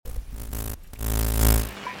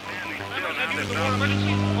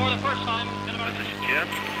emergency for the first time in about... This is Jim,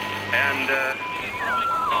 and,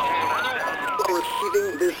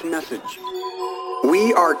 Receiving this message.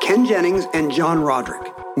 We are Ken Jennings and John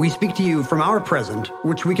Roderick. We speak to you from our present,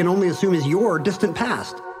 which we can only assume is your distant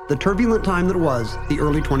past, the turbulent time that was the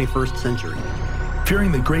early 21st century.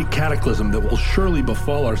 Fearing the great cataclysm that will surely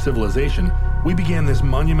befall our civilization, we began this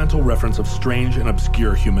monumental reference of strange and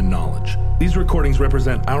obscure human knowledge. These recordings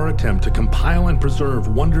represent our attempt to compile and preserve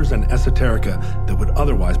wonders and esoterica that would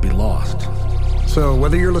otherwise be lost. So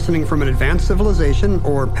whether you're listening from an advanced civilization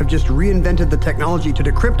or have just reinvented the technology to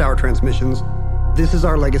decrypt our transmissions, this is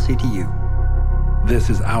our legacy to you. This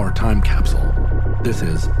is our time capsule. This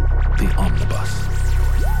is the Omnibus.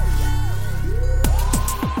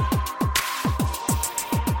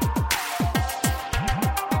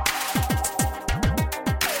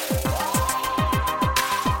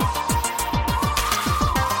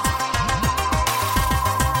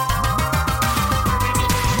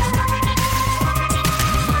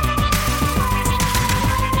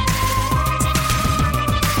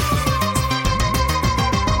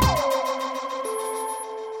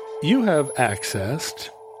 You have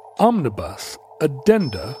accessed Omnibus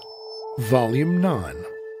Addenda, Volume 9.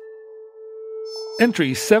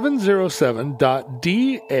 Entry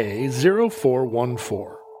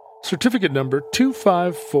 707.DA0414. Certificate number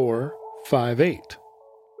 25458.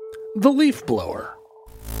 The Leaf Blower.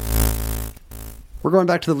 We're going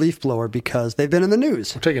back to the leaf blower because they've been in the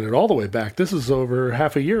news. We're taking it all the way back. This is over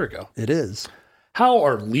half a year ago. It is. How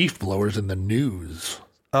are leaf blowers in the news?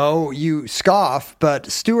 Oh, you scoff, but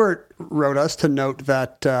Stuart wrote us to note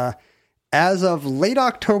that as of late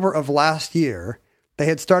October of last year, they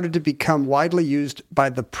had started to become widely used by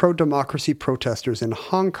the pro-democracy protesters in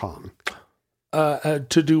Hong Kong. To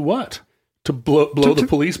do what? To blow the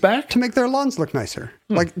police back? To make their lawns look nicer.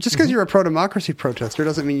 Like, just because you're a pro-democracy protester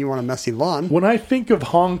doesn't mean you want a messy lawn. When I think of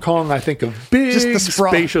Hong Kong, I think of big,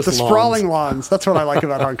 spacious lawns. Sprawling lawns. That's what I like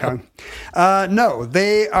about Hong Kong. No,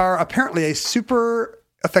 they are apparently a super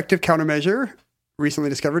effective countermeasure, recently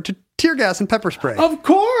discovered, to tear gas and pepper spray. Of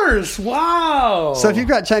course! Wow! So if you've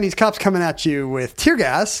got Chinese cops coming at you with tear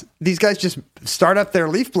gas, these guys just start up their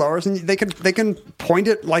leaf blowers and they can point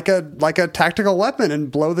it like a tactical weapon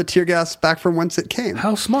and blow the tear gas back from whence it came.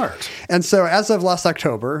 How smart! And so as of last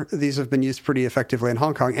October, these have been used pretty effectively in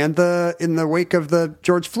Hong Kong. And in the wake of the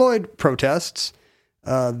George Floyd protests,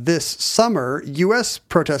 this summer, U.S.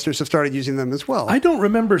 protesters have started using them as well. I don't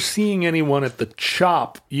remember seeing anyone at the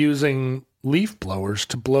CHOP using leaf blowers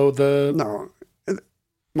to blow the... No.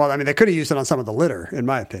 Well, I mean, they could have used it on some of the litter, in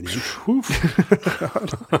my opinion.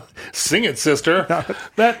 Sing it, sister.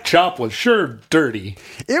 That CHOP was sure dirty.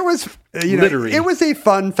 It was, littery. It was a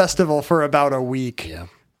fun festival for about a week. Yeah.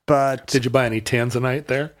 But did you buy any Tanzanite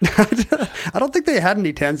there? I don't think they had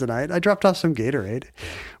any Tanzanite. I dropped off some Gatorade.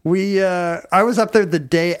 I was up there the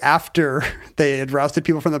day after they had rousted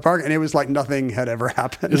people from the park, and it was like nothing had ever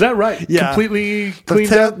happened. Is that right? Yeah. Completely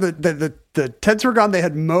cleaned up? The tents were gone. They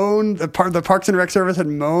had mown, the Parks and Rec Service had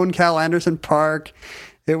mown Cal Anderson Park.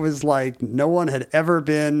 It was like no one had ever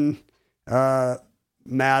been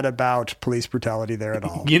mad about police brutality there at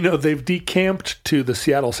all. They've decamped to the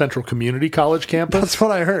Seattle Central Community College campus. That's what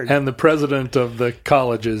I heard. And the president of the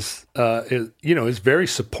college is very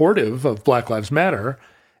supportive of Black Lives Matter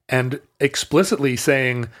and explicitly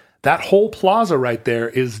saying that whole plaza right there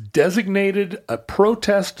is designated a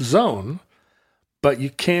protest zone, but you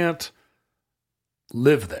can't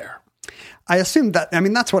live there. I assume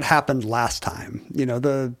that's what happened last time.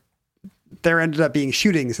 There ended up being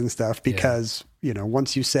shootings and stuff because,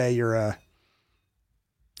 once you say you're a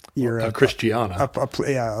Christiana,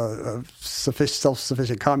 a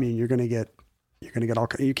self-sufficient commune, you're going to get all,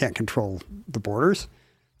 you can't control the borders.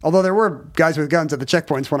 Although there were guys with guns at the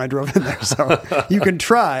checkpoints when I drove in there, so you can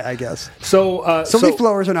try, I guess. So leaf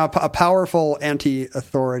blowers are now a powerful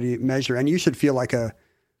anti-authority measure, and you should feel like a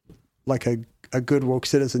good woke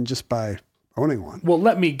citizen just by owning one. Well,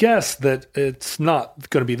 let me guess that it's not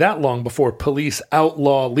going to be that long before police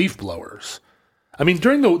outlaw leaf blowers. I mean,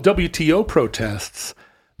 during the WTO protests,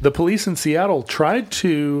 the police in Seattle tried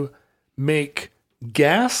to make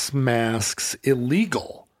gas masks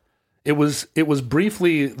illegal. It was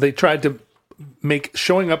briefly, they tried to make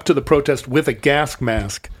showing up to the protest with a gas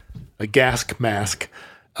mask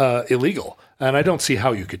illegal. And I don't see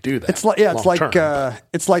how you could do that.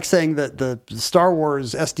 It's like saying that the Star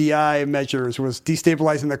Wars SDI measures was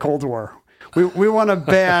destabilizing the Cold War. We want to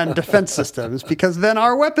ban defense systems because then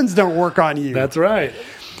our weapons don't work on you. That's right.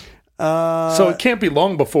 So it can't be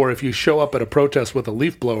long before if you show up at a protest with a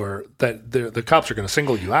leaf blower that the cops are going to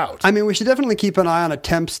single you out. I mean, we should definitely keep an eye on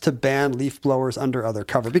attempts to ban leaf blowers under other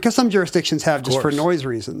cover because some jurisdictions have just for noise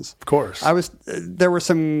reasons. Of course.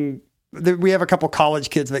 We have a couple college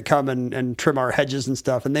kids that come and trim our hedges and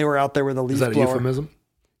stuff, and they were out there with a leaf blower. Is that a euphemism?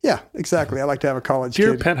 Yeah, exactly. I like to have a college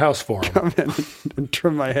Dear kid Penthouse Forum. come in and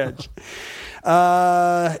trim my hedge.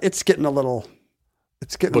 It's getting a little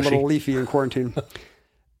leafy in quarantine.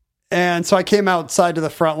 And so I came outside to the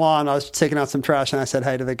front lawn. I was taking out some trash, and I said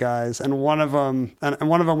hi to the guys. And one of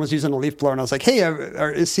them was using a leaf blower, and I was like, "Hey,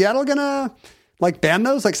 is Seattle gonna ban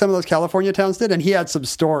those like some of those California towns did?" And he had some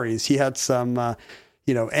stories. He had some,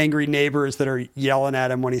 angry neighbors that are yelling at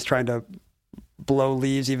him when he's trying to blow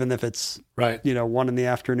leaves, even if it's 1 PM or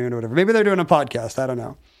whatever. Maybe they're doing a podcast. I don't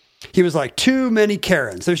know. He was like, too many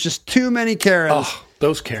Karens. There's just too many Karens. Oh,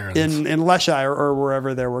 those Karens. In Leshire or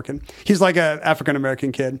wherever they're working. He's like an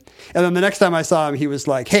African-American kid. And then the next time I saw him, he was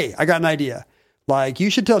like, hey, I got an idea. You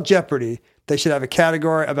should tell Jeopardy they should have a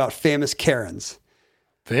category about famous Karens.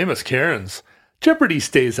 Famous Karens. Jeopardy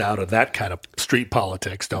stays out of that kind of street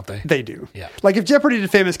politics, don't they? They do. Yeah. If Jeopardy did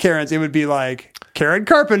famous Karens, it would be like Karen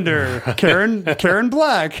Carpenter, Karen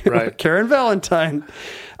Black, right. Karen Valentine.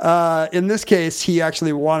 In this case, he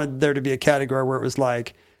actually wanted there to be a category where it was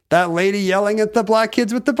like that lady yelling at the black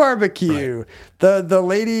kids with the barbecue, right. the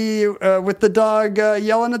lady with the dog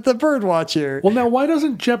yelling at the bird watcher. Well, now why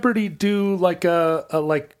doesn't Jeopardy do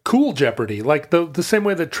a cool Jeopardy, like the same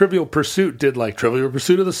way that Trivial Pursuit did, like Trivial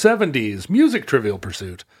Pursuit of the 70s, music Trivial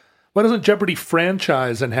Pursuit? Why doesn't Jeopardy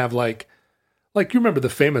franchise and have like you remember the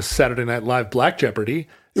famous Saturday Night Live Black Jeopardy?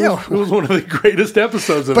 It was one of the greatest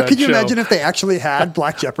episodes of that show. But could you imagine if they actually had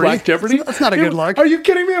Black Jeopardy? Black Jeopardy? That's not a good look. Are you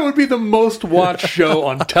kidding me? It would be the most watched show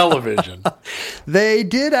on television. They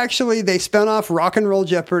did actually, they spun off Rock and Roll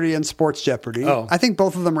Jeopardy and Sports Jeopardy. Oh. I think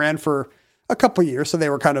both of them ran for a couple years, so they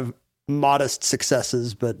were kind of modest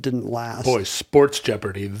successes, but didn't last. Boy, Sports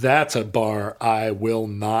Jeopardy, that's a bar I will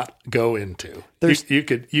not go into. There's you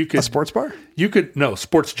could a sports bar?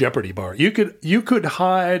 Sports Jeopardy bar. You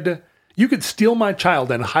could steal my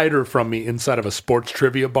child and hide her from me inside of a sports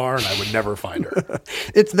trivia bar, and I would never find her.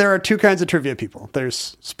 There are two kinds of trivia people.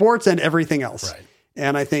 There's sports and everything else. Right.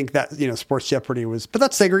 And I think that, Sports Jeopardy but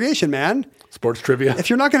that's segregation, man. Sports trivia. If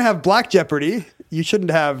you're not going to have Black Jeopardy, you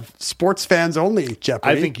shouldn't have sports fans only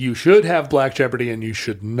Jeopardy. I think you should have Black Jeopardy and you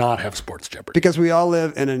should not have Sports Jeopardy. Because we all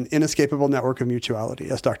live in an inescapable network of mutuality,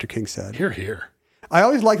 as Dr. King said. Hear, hear. I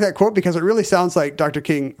always like that quote because it really sounds like Dr.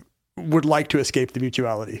 King would like to escape the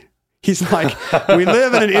mutuality. He's like, we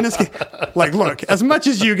live in an inescapable... look, as much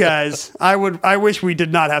as you guys, I wish we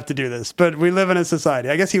did not have to do this, but we live in a society.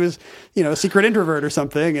 I guess he was, a secret introvert or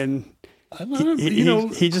something, and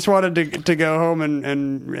he just wanted to go home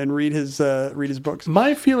and read his books.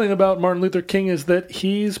 My feeling about Martin Luther King is that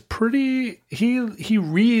he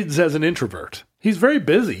reads as an introvert. He's very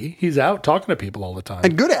busy. He's out talking to people all the time.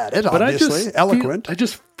 And good at it, but obviously. Eloquent. I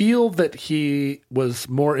just feel that he was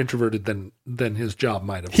more introverted than his job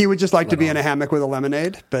might have. He would just like to be in a hammock with a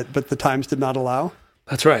lemonade, but the times did not allow.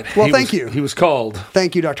 That's right. Well, thank you. He was called.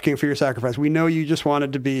 Thank you, Dr. King, for your sacrifice. We know you just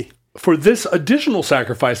wanted to be... For this additional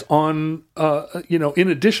sacrifice on, in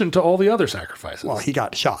addition to all the other sacrifices. Well, he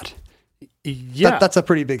got shot. Yeah. That's a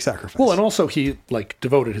pretty big sacrifice. Well, and also he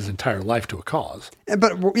devoted his entire life to a cause.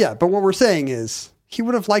 But what we're saying is he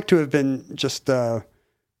would have liked to have been just home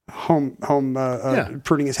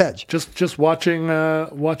pruning his hedge. Just watching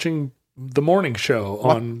the morning show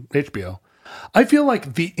on HBO. I feel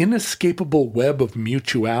like the inescapable web of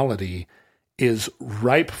mutuality is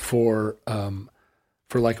ripe for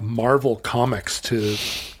Marvel Comics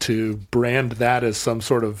to brand that as some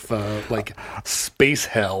sort of space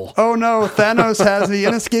hell. Oh no, Thanos has the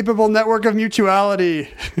inescapable network of mutuality.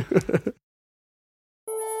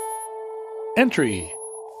 Entry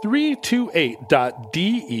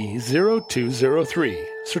 328.DE0203.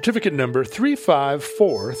 Certificate number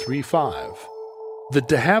 35435. The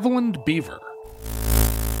de Havilland Beaver.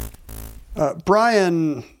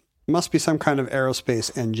 Brian must be some kind of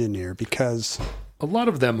aerospace engineer because... A lot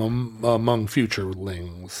of them among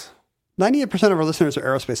futurelings. 98% of our listeners are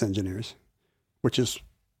aerospace engineers,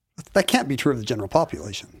 that can't be true of the general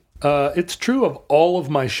population. It's true of all of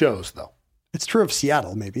my shows, though. It's true of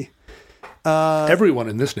Seattle, maybe. Everyone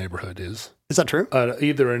in this neighborhood is. Is that true?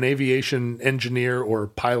 Either an aviation engineer or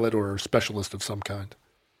pilot or specialist of some kind.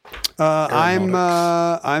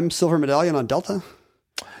 I'm silver medallion on Delta.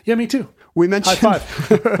 Yeah, me too. We mentioned High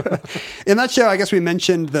five. In that show. I guess we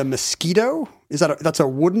mentioned the Mosquito. That's a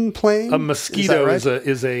wooden plane? A Mosquito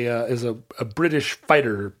is a British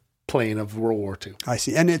fighter plane of World War II. I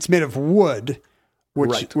see, and it's made of wood,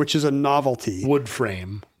 which is a novelty. Wood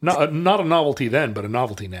frame. Not a novelty then, but a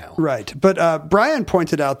novelty now. Right. But Brian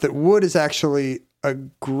pointed out that wood is actually a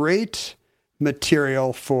great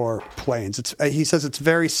material for planes. He says it's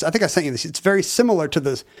very, I think I sent you this, it's very similar to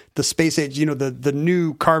the space age, the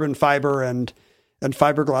new carbon fiber and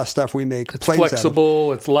fiberglass stuff we make. It's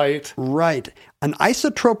flexible, it's light. Right. An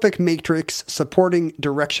isotropic matrix supporting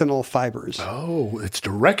directional fibers. Oh, it's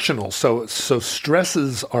directional. So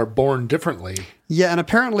stresses are born differently. Yeah, and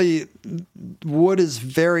apparently wood is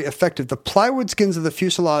very effective. The plywood skins of the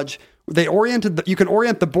fuselage, you can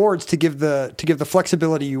orient the boards to give the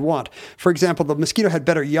flexibility you want. For example, the Mosquito had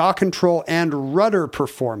better yaw control and rudder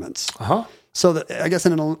performance. Uh-huh. So I guess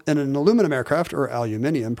in an aluminum aircraft, or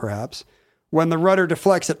aluminium perhaps, when the rudder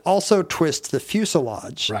deflects, it also twists the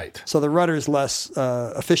fuselage. Right. So the rudder is less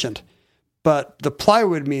efficient. But the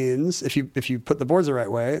plywood means if you put the boards the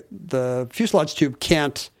right way, the fuselage tube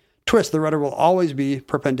can't twist. The rudder will always be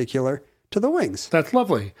perpendicular to the wings. That's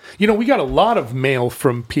lovely. We got a lot of mail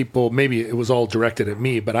from people, maybe it was all directed at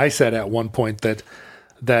me, but I said at one point that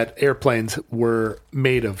airplanes were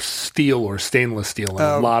made of steel or stainless steel, and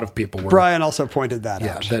a lot of people were. Brian also pointed that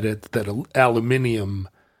out. That aluminium,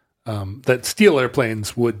 that steel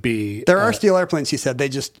airplanes would be... There are steel airplanes, he said, they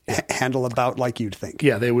just handle about like you'd think.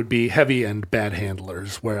 Yeah, they would be heavy and bad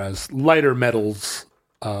handlers, whereas lighter metals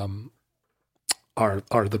are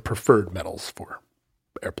the preferred metals for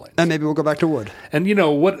airplanes. And maybe we'll go back to wood. And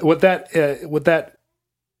what that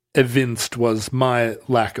evinced was my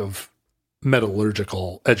lack of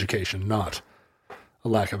metallurgical education, not a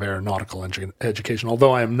lack of aeronautical education,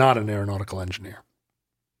 although I am not an aeronautical engineer.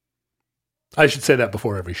 I should say that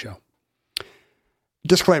before every show.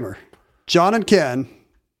 Disclaimer. John and Ken,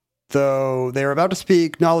 though they are about to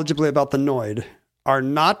speak knowledgeably about the Noid, are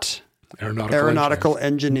not aeronautical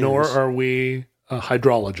engineers. Nor are we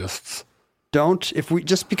hydrologists.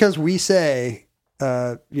 Just because we say,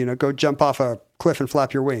 go jump off a cliff and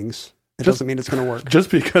flap your wings, it doesn't mean it's going to work.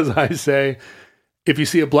 Just because I say, if you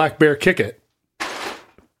see a black bear, kick it,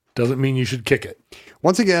 doesn't mean you should kick it.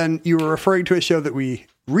 Once again, you were referring to a show that we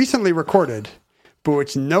recently recorded, but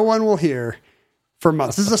which no one will hear for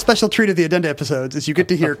months. This is a special treat of the Addenda episodes, is you get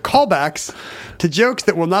to hear callbacks to jokes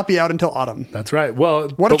that will not be out until autumn. That's right. Well,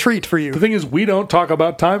 what a treat for you. The thing is, we don't talk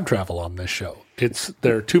about time travel on this show.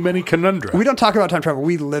 There are too many conundra. We don't talk about time travel.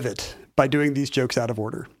 We live it by doing these jokes out of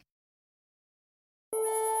order.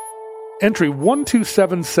 Entry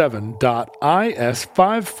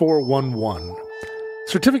 1277.IS5411.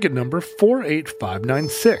 Certificate number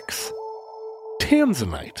 48596.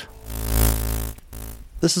 Tanzanite.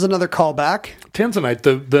 This is another callback. Tanzanite,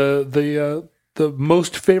 the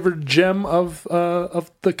most favored gem of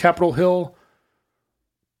the Capitol Hill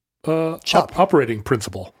operating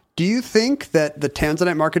principle. Do you think that the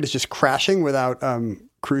Tanzanite market is just crashing without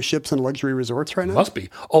cruise ships and luxury resorts right now? Must be.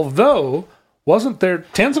 Although, wasn't there...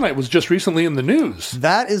 Tanzanite was just recently in the news.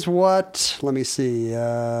 That is what... Let me see.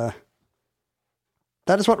 That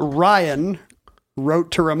is what Ryan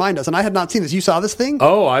wrote to remind us. And I had not seen this. You saw this thing?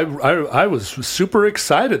 Oh, I was super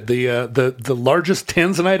excited. The largest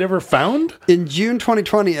Tanzanite ever found? In June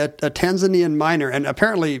 2020, a Tanzanian miner, and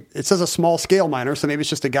apparently it says a small scale miner, so maybe it's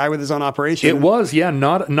just a guy with his own operation. It was, yeah,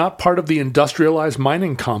 not part of the industrialized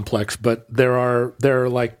mining complex, but there are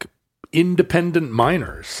like independent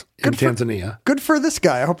miners in Tanzania. Good for this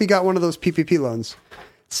guy. I hope he got one of those PPP loans.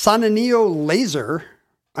 Sananio Laser.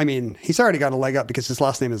 I mean, he's already got a leg up because his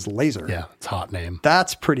last name is Laser. Yeah, it's a hot name.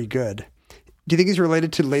 That's pretty good. Do you think he's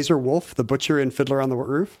related to Laser Wolf, the butcher in Fiddler on the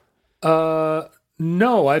Roof?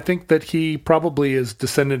 No, I think that he probably is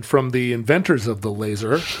descended from the inventors of the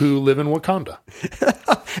laser who live in Wakanda.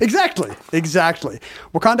 Exactly.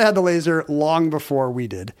 Wakanda had the laser long before we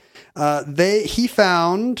did. He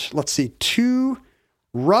found, two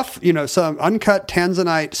rough, some uncut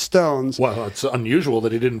Tanzanite stones. Well, it's unusual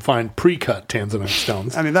that he didn't find pre-cut Tanzanite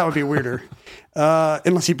stones. I mean, that would be weirder.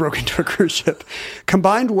 Unless he broke into a cruise ship.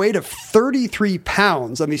 Combined weight of 33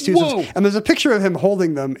 pounds on these two stones. And there's a picture of him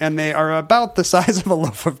holding them, and they are about the size of a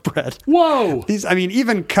loaf of bread. Whoa!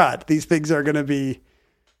 Even cut, these things are going to be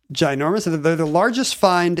ginormous. They're the largest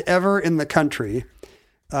find ever in the country.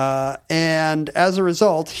 And as a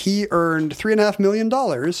result, he earned $3.5 million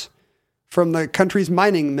from the country's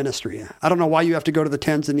mining ministry. I don't know why you have to go to the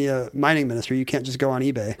Tanzania mining ministry. You can't just go on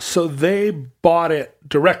eBay. So they bought it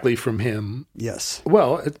directly from him. Yes.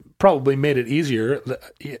 Well, it probably made it easier.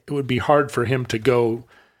 It would be hard for him to go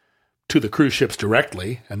to the cruise ships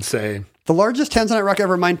directly and say... The largest Tanzanite rock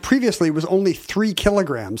ever mined previously was only 3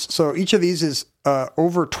 kilograms. So each of these is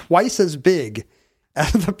over twice as big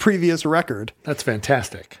at the previous record. That's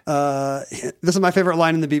fantastic. This is my favorite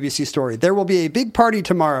line in the BBC story. "There will be a big party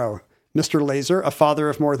tomorrow," Mr. Laser, a father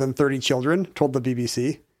of more than 30 children, told the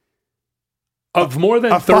BBC. Of more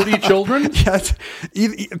than 30 children? Yes.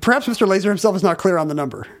 Perhaps Mr. Laser himself is not clear on the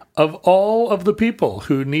number. Of all of the people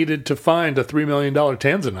who needed to find a $3 million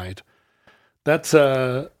Tanzanite, that's...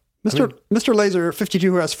 Mr. Laser,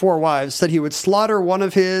 52, who has 4 wives, said he would slaughter one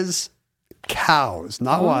of his cows,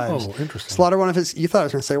 not wives. Oh, interesting. Slaughter one of his... You thought I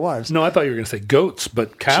was going to say wives. No, I thought you were going to say goats,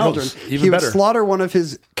 but cows, Children. even He better. would slaughter one of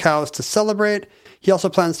his cows to celebrate. He also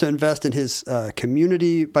plans to invest in his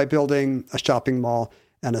community by building a shopping mall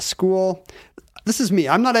and a school. This is me.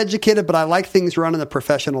 I'm not educated, but I like things run in a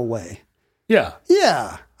professional way. Yeah.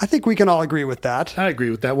 Yeah, I think we can all agree with that. I agree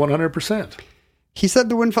with that 100%. He said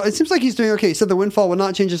the windfall, it seems like he's doing okay. He said the windfall will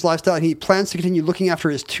not change his lifestyle, and he plans to continue looking after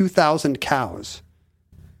his 2,000 cows.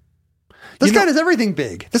 This guy does everything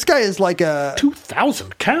big. This guy is like a...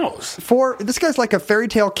 2,000 cows? This guy's like a fairy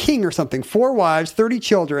tale king or something. 4 wives, 30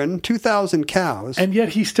 children, 2,000 cows. And yet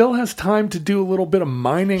he still has time to do a little bit of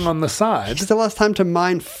mining on the side. He still has time to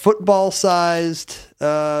mine football-sized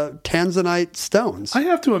Tanzanite stones. I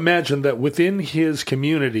have to imagine that within his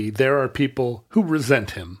community, there are people who resent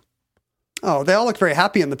him. Oh, they all look very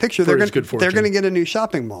happy in the picture. For his good fortune. They're going to get a new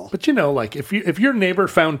shopping mall. But like if your neighbor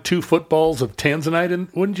found 2 footballs of Tanzanite, and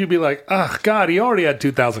wouldn't you be like, oh God, he already had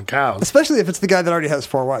 2,000 cows? Especially if it's the guy that already has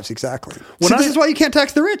 4 wives. Exactly. This is why you can't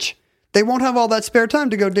tax the rich. They won't have all that spare time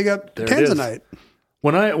to go dig up Tanzanite.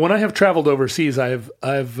 When I have traveled overseas, I've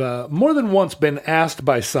more than once been asked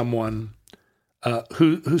by someone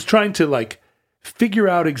who's trying to like figure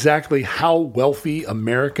out exactly how wealthy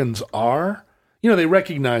Americans are. They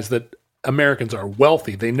recognize that Americans are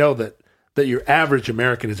wealthy. They know that your average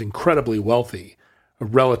American is incredibly wealthy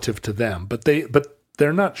relative to them, but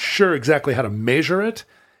they're not sure exactly how to measure it.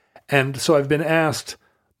 And so I've been asked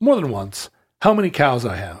more than once how many cows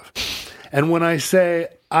I have. And when I say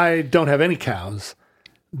I don't have any cows,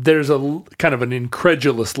 there's a kind of an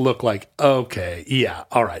incredulous look like, okay, yeah,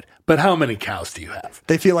 all right. But how many cows do you have?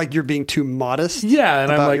 They feel like you're being too modest. Yeah,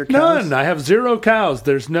 and I'm like, your cows? none. I have 0 cows.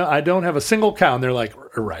 I don't have a single cow. And they're like,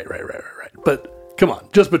 right. But come on,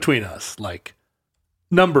 just between us, like,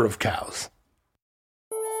 number of cows.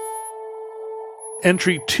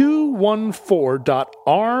 Entry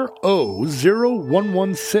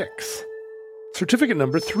 214.RO0116. Certificate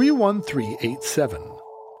number 31387.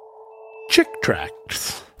 Chick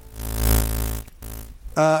tracts.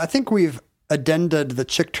 I think we've addended the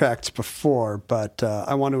chick tracts before, but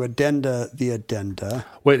I want to addenda the addenda.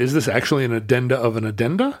 Wait, is this actually an addenda of an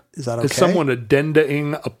addenda? Is that okay? Is someone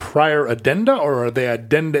addendaing a prior addenda, or are they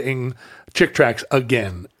addendaing chick tracts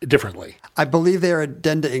again differently? I believe they are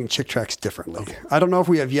addendaing chick tracts differently. Okay. I don't know if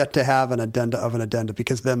we have yet to have an addenda of an addenda,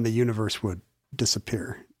 because then the universe would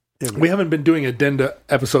disappear. We haven't been doing addenda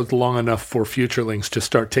episodes long enough for futurelings to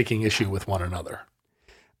start taking issue with one another.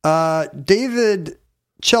 David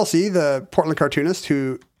Chelsea, the Portland cartoonist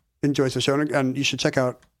who enjoys the show, and you should check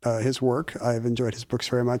out his work. I've enjoyed his books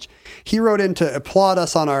very much. He wrote in to applaud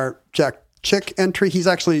us on our Jack Chick entry. He's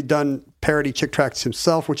actually done parody chick tracts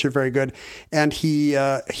himself, which are very good. And he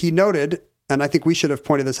noted, and I think we should have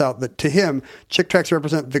pointed this out, that to him, chick tracts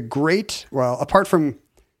represent the great, well,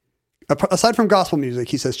 aside from gospel music,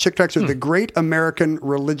 he says chick tracts are the great American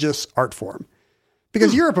religious art form.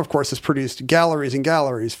 Because Europe, of course, has produced galleries and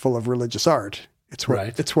galleries full of religious art. It's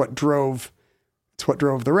what drove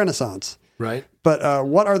the Renaissance. Right. But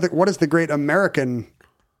what is the great American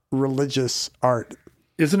religious art?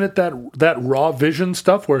 Isn't it that raw vision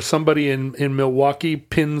stuff where somebody in Milwaukee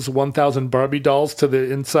pins 1,000 Barbie dolls to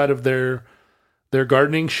the inside of their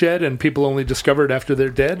gardening shed, and people only discover it after they're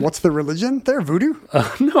dead? What's the religion? They're voodoo?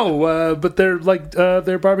 No, but they're like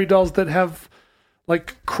they're Barbie dolls that have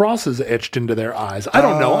like crosses etched into their eyes. I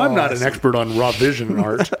don't know. I'm not an expert on raw vision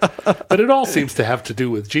art, but it all seems to have to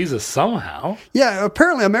do with Jesus somehow. Yeah,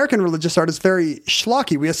 apparently American religious art is very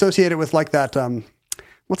schlocky. We associate it with like that.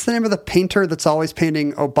 What's the name of the painter that's always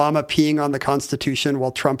painting Obama peeing on the Constitution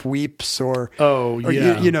while Trump weeps? Or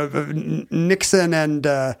Nixon and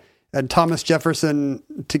Thomas Jefferson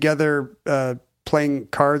together playing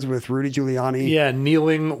cards with Rudy Giuliani. Yeah,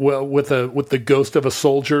 kneeling with the ghost of a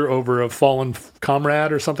soldier over a fallen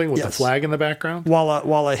comrade or something with the flag in the background.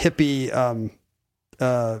 While a hippie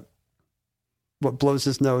blows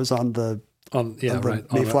his nose on the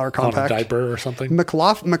Mayflower Compact. On a diaper or something.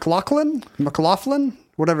 McLaughlin,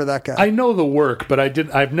 whatever that guy. I know the work, but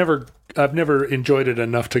I've never enjoyed it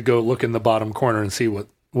enough to go look in the bottom corner and see what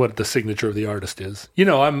the signature of the artist is.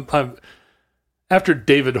 I'm after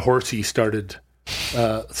David Horsey started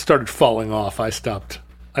falling off, I stopped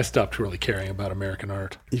I stopped really caring about American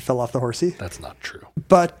art. You fell off the horsey? That's not true.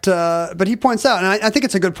 But he points out, and I think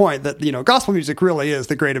it's a good point, that, gospel music really is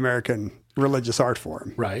the great American religious art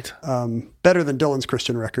form. Right. Better than Dylan's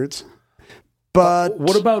Christian records. But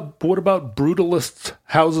what about brutalist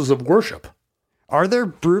houses of worship? Are there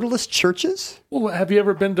brutalist churches? Well, have you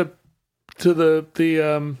ever been to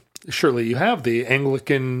the surely you have the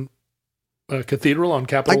Anglican cathedral on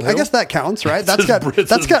Capitol Hill? I guess that counts, right? That's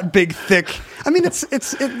got big, thick. I mean,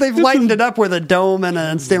 they've lightened it up with a dome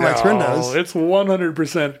and stained glass windows. It's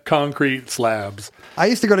 100% concrete slabs. I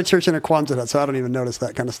used to go to church in a Quonset hut, so I don't even notice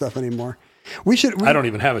that kind of stuff anymore. I don't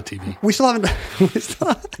even have a TV. We still haven't.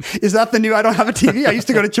 Is that the new? I don't have a TV. I used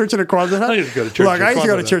to go to church in a Quonset hut. I used to go to church. Look, I used to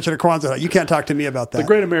go to church in a Quonset hut. You can't talk to me about that. The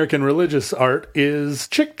great American religious art is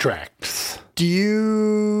chick tracts. Do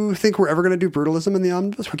you think we're ever going to do brutalism in the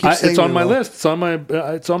Omnibus? We keep saying it's on my list.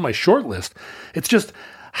 It's on my short list. It's just,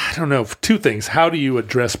 I don't know. Two things. How do you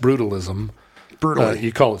address brutalism? Brutally.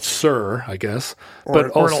 You call it sir, I guess. Or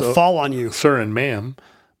it'll fall on you. Sir and ma'am.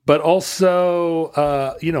 But also,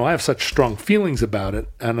 I have such strong feelings about it,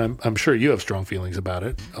 and I'm sure you have strong feelings about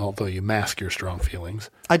it, although you mask your strong feelings.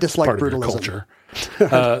 I dislike part brutalism. Of your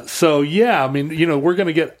culture. So yeah, I mean, we're going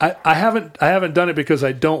to get. I haven't done it because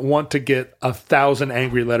I don't want to get 1,000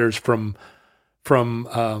 angry letters from people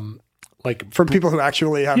who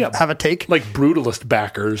actually have a take, like brutalist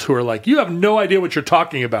backers who are like, you have no idea what you're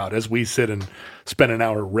talking about, as we sit and spend an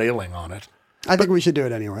hour railing on it. I think we should do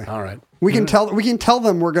it anyway. All right. We can tell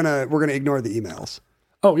them we're gonna ignore the emails.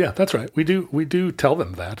 Oh yeah, that's right. We do tell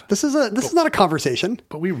them that. This is not a conversation.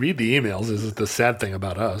 But we read the emails. Is the sad thing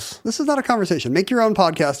about us. This is not a conversation. Make your own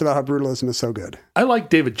podcast about how brutalism is so good. I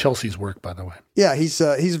like David Chelsea's work, by the way. Yeah, he's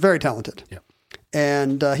very talented. Yeah.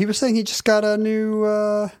 And he was saying he just got a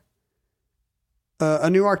new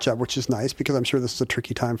art job, which is nice because I'm sure this is a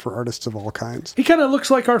tricky time for artists of all kinds. He kind of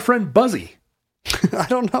looks like our friend Buzzy. I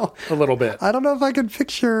don't know. A little bit. I don't know if I could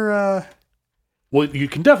picture... Well, you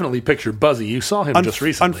can definitely picture Buzzy. You saw him just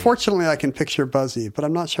recently. Unfortunately, I can picture Buzzy, but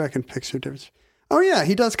I'm not sure I can picture David. Oh, yeah,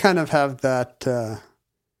 he does kind of have that the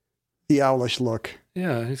owlish look.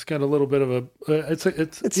 Yeah, he's got a little bit of a... it's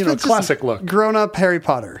a classic look. Grown-up Harry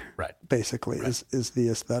Potter, right? Basically, right. Is the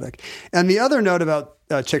aesthetic. And the other note about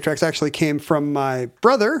Chick Tracts actually came from my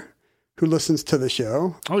brother, who listens to the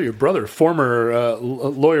show. Oh, your brother, former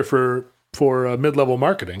lawyer for mid-level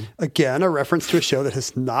marketing. Again, a reference to a show that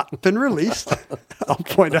has not been released. I'll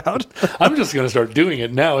point out. I'm just going to start doing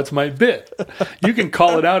it now. It's my bit. You can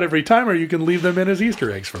call it out every time, or you can leave them in as Easter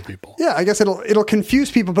eggs for people. Yeah, I guess it'll confuse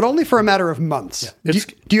people, but only for a matter of months. Yeah.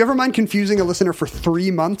 Do you ever mind confusing a listener for 3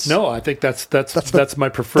 months? No, I think that's my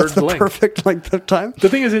preferred length. Perfect length of time. The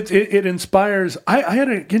thing is, it inspires. I had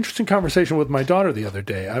an interesting conversation with my daughter the other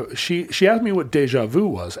day. She asked me what déjà vu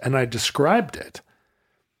was, and I described it.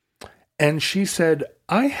 And she said,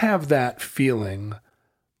 I have that feeling,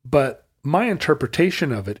 but my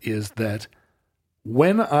interpretation of it is that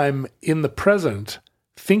when I'm in the present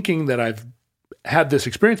thinking that I've had this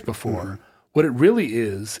experience before, what it really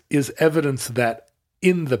is evidence that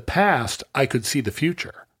in the past I could see the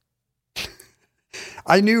future.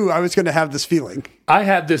 I knew I was going to have this feeling. I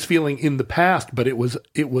had this feeling in the past, but it was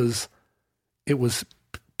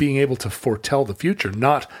being able to foretell the future,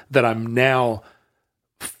 not that I'm now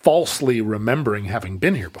falsely remembering having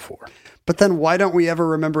been here before. But then why don't we ever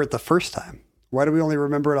remember it the first time? Why do we only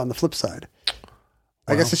remember it on the flip side?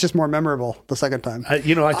 I guess it's just more memorable the second time.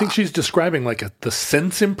 I think she's describing like the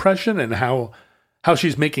sense impression and how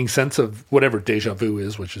she's making sense of whatever déjà vu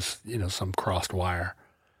is, which is, some crossed wire.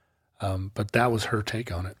 But that was her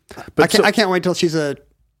take on it. But I can't wait till she's a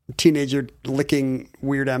teenager licking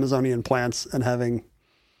weird Amazonian plants and having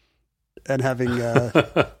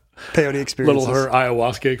peyote experiences. Her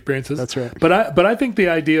ayahuasca experiences. That's right. But I think the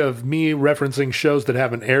idea of me referencing shows that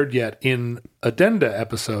haven't aired yet in Addenda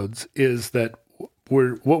episodes is that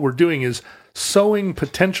what we're doing is sowing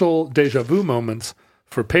potential déjà vu moments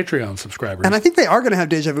for Patreon subscribers. And I think they are going to have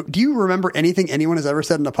déjà vu. Do you remember anything anyone has ever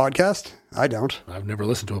said in a podcast? I don't. I've never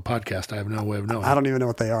listened to a podcast. I have no way of knowing. I don't even know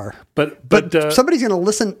what they are. But somebody's going to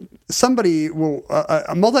listen. Somebody will,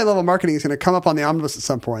 a multi-level marketing is going to come up on the Omnibus at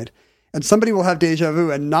some point. And somebody will have déjà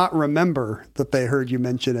vu and not remember that they heard you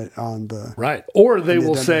mention it on the... Right. Or they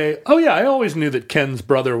will say, oh yeah, I always knew that Ken's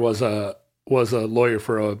brother was a lawyer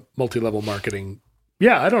for a multi-level marketing.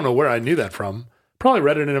 Yeah, I don't know where I knew that from. Probably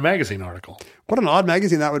read it in a magazine article. What an odd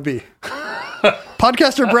magazine that would be.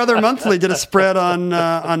 Podcaster Brother Monthly did a spread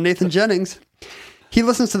on Nathan Jennings. He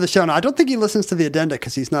listens to the show now. I don't think he listens to the Addenda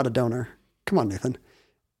because he's not a donor. Come on, Nathan.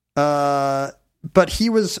 But he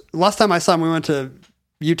was... Last time I saw him, we went to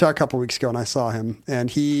Utah a couple weeks ago, and I saw him, and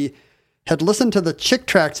he had listened to the Chick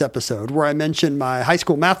Tracts episode where I mentioned my high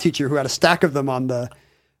school math teacher who had a stack of them on the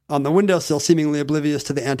windowsill, seemingly oblivious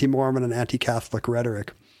to the anti-Mormon and anti-Catholic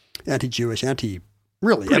rhetoric, anti-Jewish, really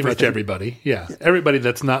Pretty everything. much everybody. Yeah. Everybody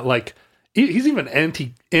that's not like, he's even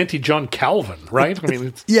anti John Calvin, right? I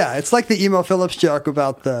mean, it's like the Emo Phillips joke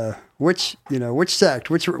about which sect,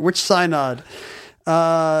 which synod.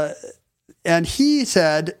 And he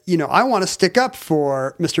said, I want to stick up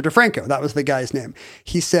for Mr. DeFranco. That was the guy's name.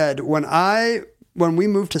 He said, when we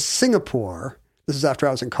moved to Singapore, this is after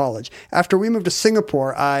I was in college. After we moved to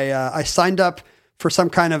Singapore, I signed up for some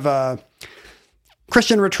kind of a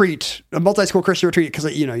Christian retreat, a multi-school Christian retreat,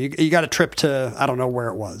 because you got a trip to, I don't know where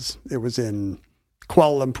it was. It was in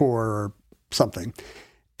Kuala Lumpur or something,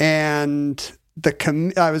 and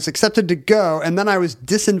I was accepted to go, and then I was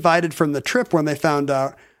disinvited from the trip when they found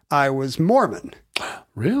out I was Mormon.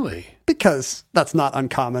 Really? Because that's not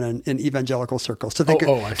uncommon in evangelical circles to think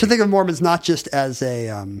of Mormons not just as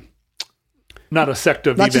a not a sect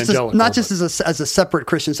of evangelical, not just as a separate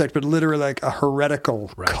Christian sect, but literally like a heretical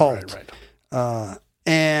cult. Right.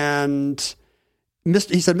 And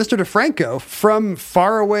he said, Mr. DeFranco from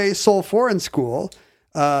faraway Seoul Foreign School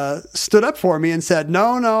stood up for me and said,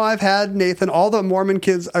 no, I've had Nathan. All the Mormon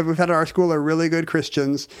kids we've had at our school are really good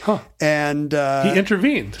Christians. Huh. And he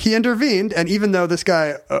intervened. And even though this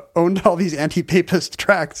guy owned all these anti-papist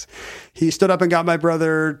tracts, he stood up and got my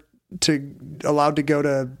brother allowed to go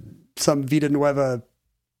to some Vida Nueva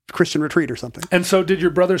Christian retreat or something. And so did your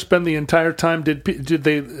brother spend the entire time, did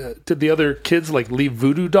the other kids like leave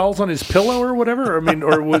voodoo dolls on his pillow or whatever? I mean,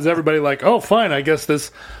 or was everybody like, oh, fine, I guess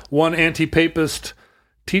this one anti-papist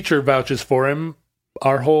teacher vouches for him.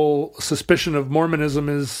 Our whole suspicion of Mormonism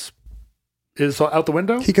is out the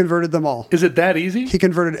window? He converted them all. Is it that easy? He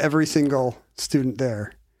converted every single student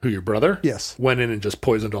there. Who, your brother? Yes. Went in and just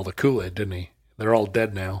poisoned all the Kool-Aid, didn't he? They're all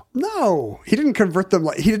dead now. No, he didn't convert them.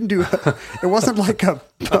 He didn't do. It wasn't like a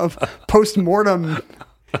post-mortem.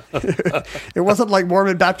 It wasn't like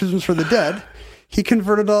Mormon baptisms for the dead. He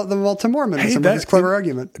converted them all to Mormonism with his clever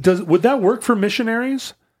argument. Would that work for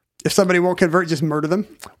missionaries? If somebody won't convert, just murder them.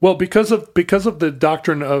 Well, because of the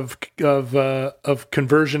doctrine of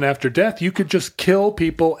conversion after death, you could just kill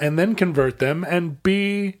people and then convert them and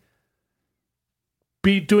be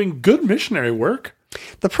doing good missionary work.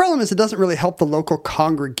 The problem is it doesn't really help the local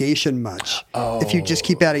congregation much if you just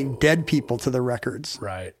keep adding dead people to the records.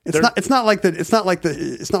 Right. It's not like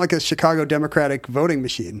a Chicago Democratic voting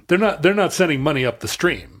machine. They're not sending money up the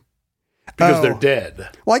stream because they're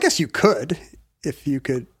dead. Well, I guess you could if you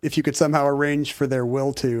could somehow arrange for their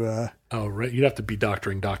will to. Right. You'd have to be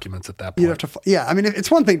doctoring documents at that point. You'd have to. Yeah. I mean, it's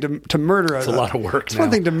one thing to murder. It's a lot of work. It's one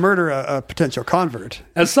thing to murder a potential convert.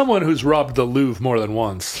 As someone who's robbed the Louvre more than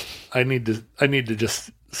once, I need to just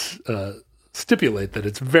stipulate that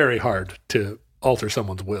it's very hard to alter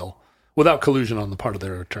someone's will without collusion on the part of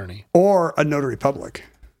their attorney or a notary public.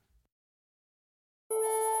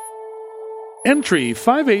 Entry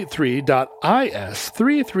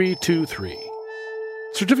 583.IS3323.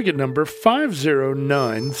 Certificate number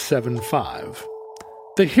 50975.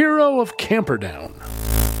 The Hero of Camperdown.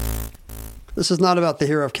 This is not about the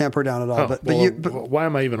Hero of Camperdown at all. But why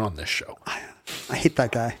am I even on this show? I hate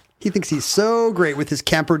that guy. He thinks he's so great with his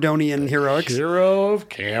Camperdonian heroics. Hero of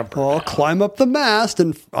Camperdown. Well, climb up the mast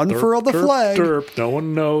and unfurl the flag. Derp. No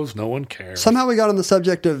one knows. No one cares. Somehow we got on the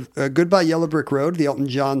subject of Goodbye Yellow Brick Road, the Elton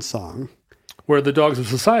John song. Where the dogs of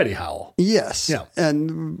society howl. Yes. Yeah.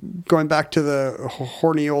 And going back to the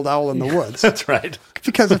horny old owl in the woods. That's right.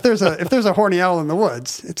 Because if there's a horny owl in the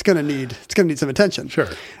woods, it's gonna need some attention. Sure.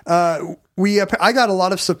 I got a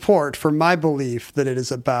lot of support for my belief that it is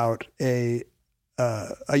about a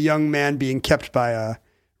young man being kept by a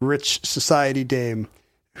rich society dame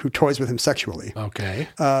who toys with him sexually. Okay.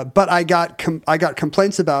 But I got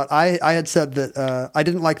complaints about. I had said that I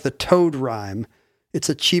didn't like the toad rhyme. It's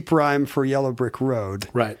a cheap rhyme for Yellow Brick Road.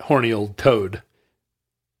 Right. Horny old toad.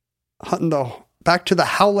 Back to the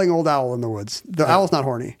howling old owl in the woods. The owl's not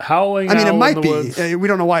horny. Howling owl it might in the be. Woods. We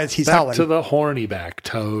don't know why he's howling. Back to the horny back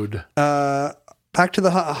toad. Back to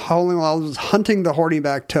the howling old owl was hunting the horny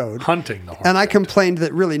back toad. And I complained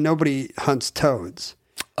that really nobody hunts toads.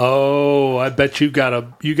 Oh, I bet you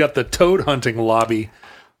got the toad hunting lobby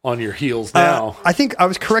on your heels now. I think I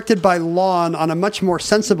was corrected by Lon on a much more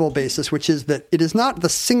sensible basis, which is that it is not the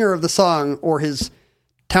singer of the song or his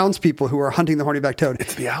townspeople who are hunting the horny-backed toad.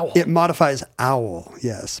 It's the owl. It modifies owl,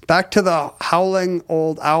 yes. Back to the howling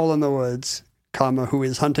old owl in the woods, who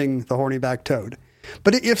is hunting the horny-backed toad.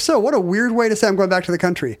 But if so, what a weird way to say I'm going back to the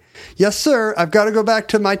country. Yes, sir, I've got to go back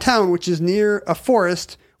to my town, which is near a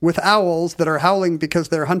forest with owls that are howling because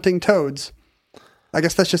they're hunting toads. I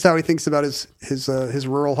guess that's just how he thinks about his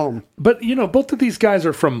rural home. But, both of these guys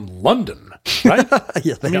are from London, right?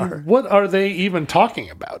 Yes, they are. What are they even talking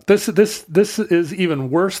about? This is even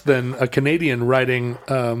worse than a Canadian writing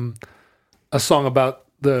a song about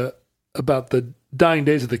the dying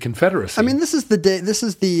days of the Confederacy. I mean, these are the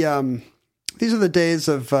days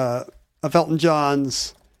of Elton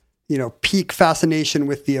John's, peak fascination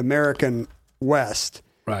with the American West.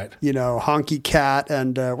 Right. Honky Cat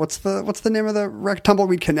and what's the name of the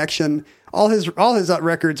Tumbleweed Connection? All his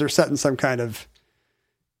records are set in some kind of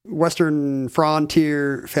Western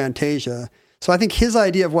frontier fantasia. So I think his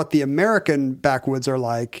idea of what the American backwoods are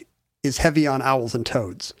like is heavy on owls and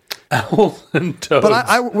toads. Owls and toads.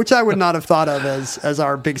 But which I would not have thought of as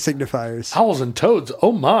our big signifiers. Owls and toads.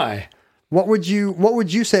 Oh my. What would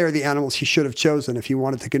you say are the animals he should have chosen if you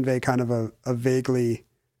wanted to convey kind of a vaguely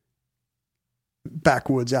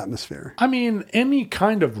backwoods atmosphere? I mean, any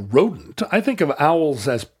kind of rodent. I think of owls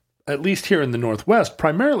as, at least here in the Northwest,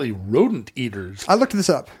 primarily rodent eaters. I looked this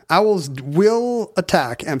up. Owls will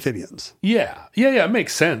attack amphibians. Yeah. It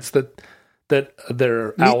makes sense that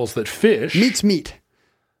they're owls that fish. Meat's meat.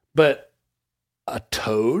 But a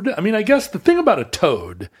toad? I mean, I guess the thing about a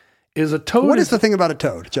toad is a toad... What is the thing about a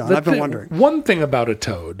toad, John? I've been wondering. One thing about a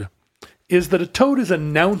toad is that a toad is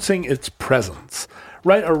announcing its presence,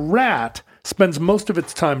 right? A rat spends most of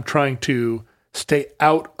its time trying to stay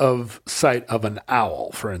out of sight of an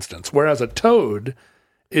owl, for instance, whereas a toad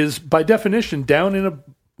is, by definition, down in a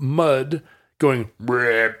mud going,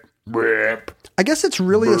 rip, rip. I guess it's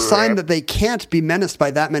really a sign that they can't be menaced by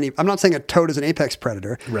that many. I'm not saying a toad is an apex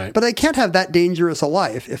predator, right? But they can't have that dangerous a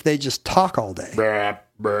life if they just talk all day.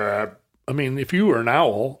 I mean, if you were an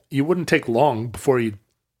owl, you wouldn't take long before you'd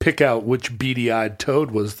pick out which beady-eyed toad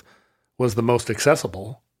was the most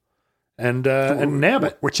accessible. And nab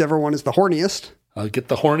it. Whichever one is the horniest. I'll get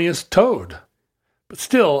the horniest toad. But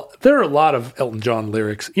still, there are a lot of Elton John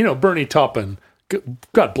lyrics. Bernie Taupin,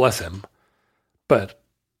 God bless him. But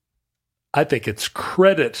I think it's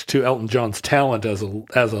credit to Elton John's talent as a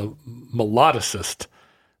melodicist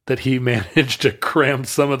that he managed to cram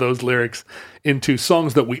some of those lyrics into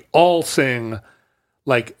songs that we all sing.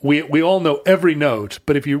 Like, we all know every note,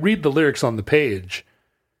 but if you read the lyrics on the page,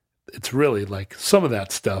 it's really like some of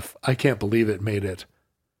that stuff. I can't believe it made it.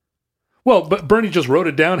 Well, but Bernie just wrote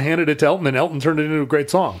it down, handed it to Elton, and Elton turned it into a great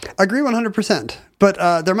song. I agree 100%.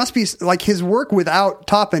 But there must be, like, his work without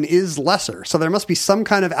Taupin is lesser. So there must be some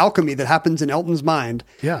kind of alchemy that happens in Elton's mind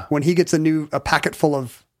when he gets a packet full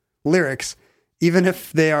of lyrics, even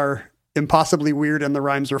if they are impossibly weird and the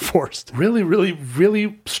rhymes are forced. Really, really,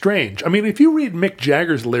 really strange. I mean, if you read Mick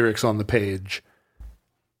Jagger's lyrics on the page,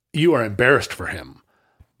 you are embarrassed for him.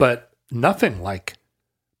 But nothing like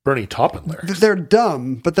Bernie Taupin lyrics. They're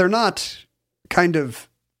dumb, but they're not kind of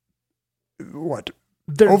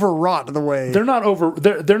they're overwrought the way they're not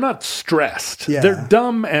they're not stressed. Yeah. They're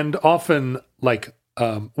dumb and often like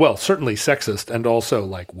certainly sexist and also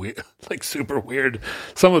like weird, like super weird.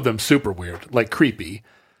 Some of them super weird, like creepy.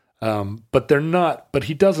 But they're not. But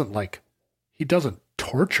he doesn't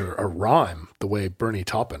torture a rhyme the way Bernie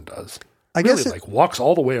Taupin does. I guess walks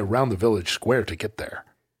all the way around the village square to get there.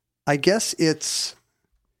 I guess it's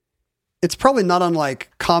probably not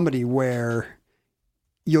unlike comedy where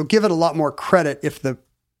you'll give it a lot more credit if the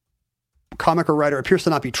comic or writer appears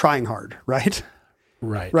to not be trying hard, right?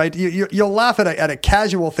 Right. You'll laugh at a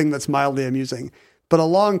casual thing that's mildly amusing, but a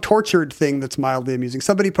long tortured thing that's mildly amusing.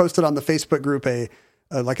 Somebody posted on the Facebook group a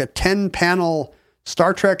 10-panel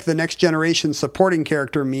Star Trek The Next Generation supporting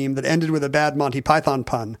character meme that ended with a bad Monty Python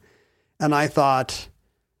pun. And I thought,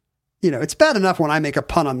 it's bad enough when I make a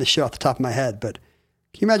pun on this show off the top of my head, but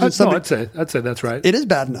can you imagine somebody... I'd say that's right. It is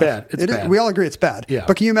bad enough. It's bad. We all agree it's bad. Yeah.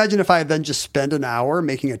 But can you imagine if I had then just spent an hour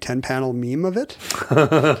making a 10-panel meme of it?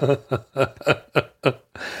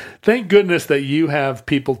 Thank goodness that you have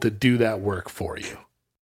people to do that work for you.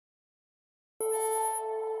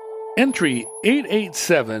 Entry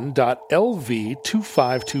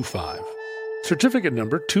 887.LV2525. Certificate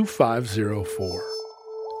number 2504.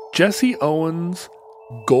 Jesse Owens,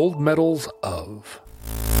 Gold Medals of.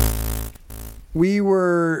 We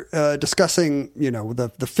were discussing,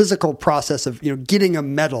 the physical process of, getting a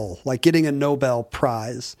medal, like getting a Nobel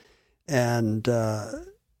Prize. And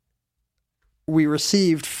we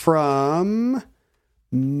received from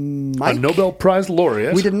Mike. A Nobel Prize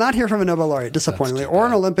laureate. We did not hear from a Nobel laureate, disappointingly, or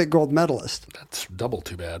an Olympic gold medalist. That's double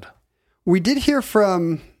too bad. We did hear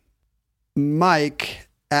from Mike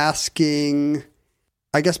asking,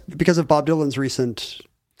 I guess because of Bob Dylan's recent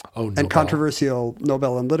and controversial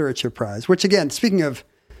Nobel in Literature Prize, which again, speaking of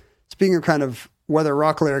kind of whether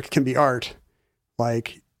rock lyric can be art,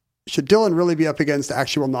 like should Dylan really be up against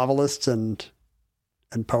actual novelists and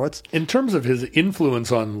poets? In terms of his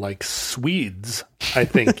influence on like Swedes, I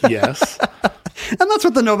think yes. And that's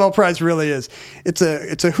what the Nobel Prize really is. It's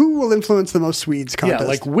a who will influence the most Swedes contest. Yeah,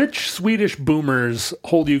 like which Swedish boomers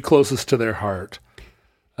hold you closest to their heart.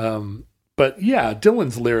 But yeah,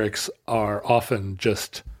 Dylan's lyrics are often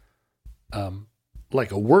just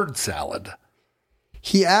like a word salad.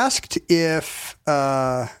 He asked if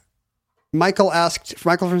Michael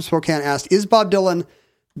from Spokane asked, is Bob Dylan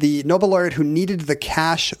the Nobel laureate who needed the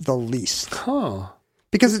cash the least? Huh.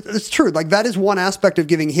 Because it's true. Like that is one aspect of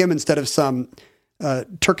giving him instead of some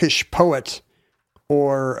Turkish poet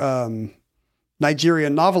or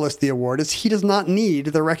Nigerian novelist the award is he does not need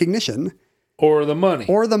the recognition. Or the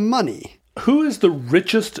money. Who is the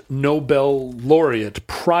richest Nobel laureate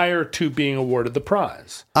prior to being awarded the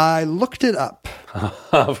prize? I looked it up.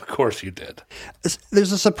 Of course you did.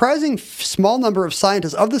 There's a surprising small number of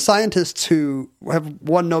scientists. Of the scientists who have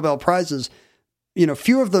won Nobel Prizes,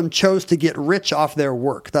 few of them chose to get rich off their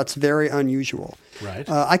work. That's very unusual. Right.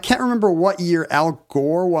 I can't remember what year Al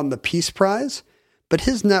Gore won the Peace Prize, but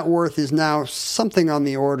his net worth is now something on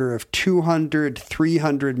the order of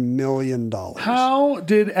 $200-300 million. How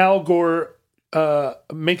did Al Gore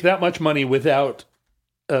make that much money without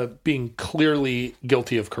being clearly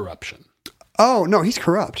guilty of corruption? Oh no, he's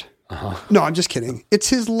corrupt. Uh-huh. No, I'm just kidding. It's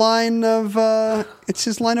his line of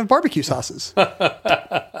barbecue sauces.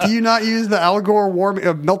 Do you not use the Al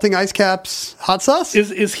Gore melting ice caps hot sauce?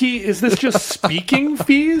 Is this just speaking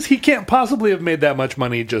fees? He can't possibly have made that much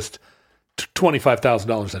money just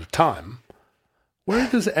 $25,000 at a time. Where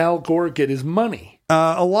does Al Gore get his money?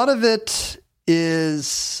 A lot of it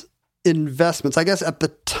is investments. I guess at the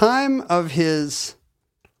time of his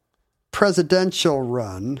presidential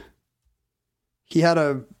run, he had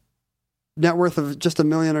a net worth of just $1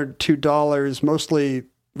 million or $2 million, mostly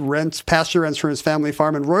pasture rents from his family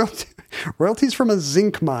farm, and royalties from a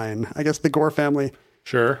zinc mine. I guess the Gore family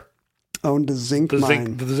owned a zinc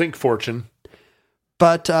mine. The zinc fortune.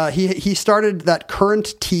 But he started that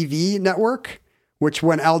Current TV network, which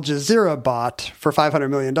when Al Jazeera bought for $500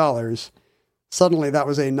 million, suddenly that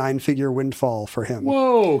was a 9-figure windfall for him.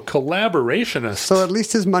 Whoa, collaborationist. So at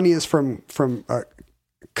least his money is from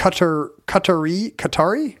Qataris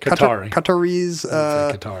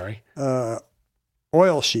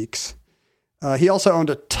oil sheiks. He also owned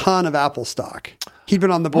a ton of Apple stock. He'd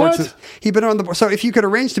been on the board. So if you could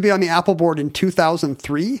arrange to be on the Apple board in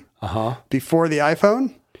 2003, before the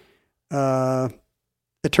iPhone,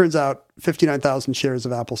 it turns out 59,000 shares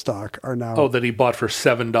of Apple stock are now. Oh, that he bought for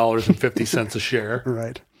 $7.50 a share.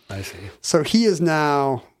 Right. I see. So he is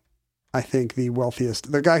now, I think, the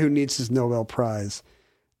wealthiest, the guy who needs his Nobel Prize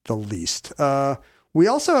the least.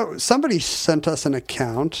 Somebody sent us an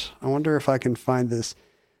account. I wonder if I can find this.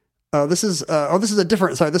 This is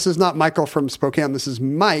not Michael from Spokane. This is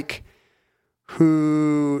Mike,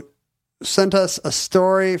 who sent us a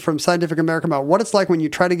story from Scientific American about what it's like when you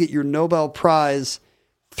try to get your Nobel Prize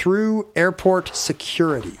through airport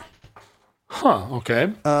security. Huh,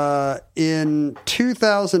 okay. In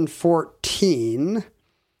 2014,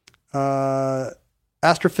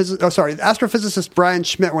 astrophysicist Brian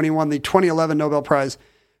Schmidt, when he won the 2011 Nobel Prize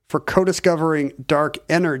for co-discovering dark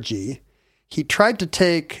energy, he tried to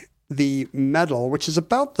take the medal, which is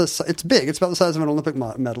it's big. It's about the size of an Olympic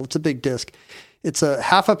medal. It's a big disc. It's a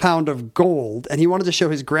half a pound of gold, and he wanted to show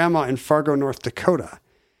his grandma in Fargo, North Dakota.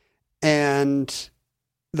 And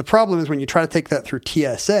the problem is when you try to take that through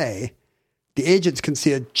TSA, the agents can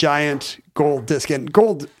see a giant gold disc, and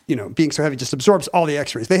gold, being so heavy, just absorbs all the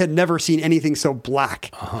X-rays. They had never seen anything so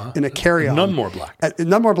black in a carry-on. None more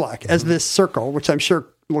black as this circle, which I'm sure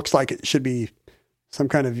looks like it should be some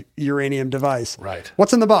kind of uranium device. Right.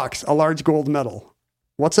 What's in the box? A large gold medal.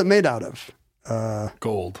 What's it made out of?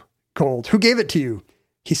 Gold. Who gave it to you?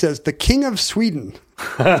 He says, the King of Sweden.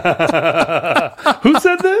 Who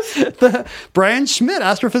said this? Brian Schmidt,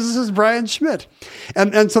 astrophysicist Brian Schmidt.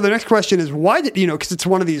 And so the next question is, why did, because it's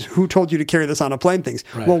one of these, who told you to carry this on a plane things.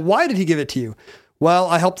 Right. Well, why did he give it to you? Well,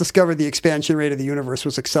 I helped discover the expansion rate of the universe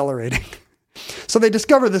was accelerating. So they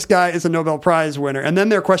discover this guy is a Nobel Prize winner. And then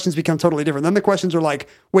their questions become totally different. Then the questions are like,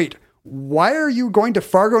 wait, why are you going to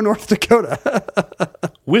Fargo, North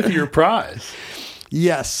Dakota? With your prize.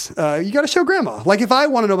 Yes. You got to show grandma. Like if I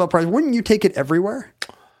won a Nobel Prize, wouldn't you take it everywhere?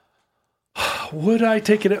 Would I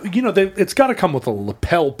take it? It's got to come with a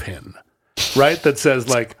lapel pin, right? That says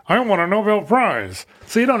like, I won a Nobel Prize.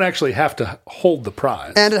 So you don't actually have to hold the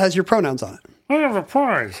prize. And it has your pronouns on it. I have a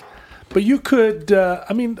prize. But you could,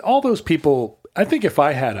 all those people, I think if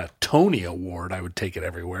I had a Tony Award, I would take it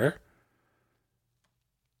everywhere.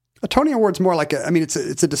 A Tony Award's more like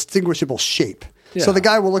it's a distinguishable shape. Yeah. So the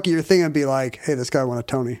guy will look at your thing and be like, "Hey, this guy won a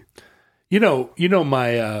Tony." You know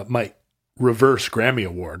my reverse Grammy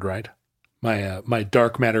Award, right? My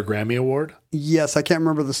Dark Matter Grammy Award. Yes, I can't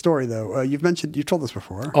remember the story though. You told this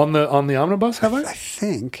before on the Omnibus, have I? I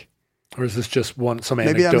think. Or is this just some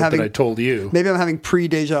anecdote that I told you? Maybe I'm having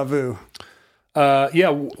pre-deja vu.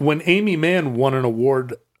 When Amy Mann won a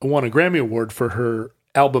Grammy Award for her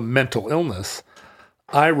album Mental Illness,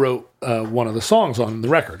 I wrote one of the songs on the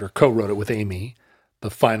record, or co-wrote it with Amy, the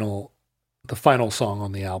final song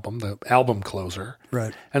on the album closer.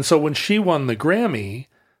 Right. And so when she won the Grammy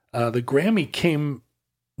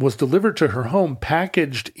was delivered to her home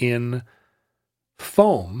packaged in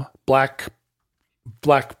foam, black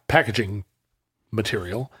packaging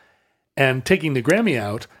material, and taking the Grammy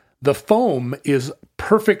out, the foam is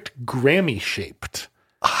perfect Grammy shaped.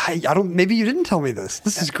 I don't. Maybe you didn't tell me this.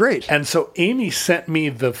 This is great. And so Amy sent me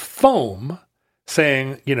the foam,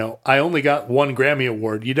 saying, I only got one Grammy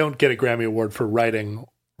Award. You don't get a Grammy Award for writing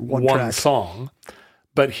one song,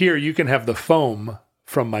 but here you can have the foam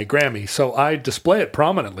from my Grammy. So I display it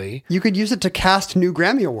prominently. You could use it to cast new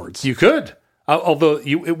Grammy Awards. You could. Although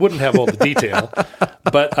it wouldn't have all the detail,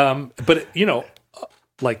 but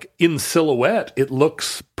like in silhouette, it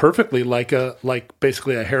looks perfectly like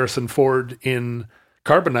basically a Harrison Ford in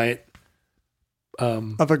carbonite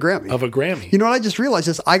of a Grammy. Of a Grammy. You know what I just realized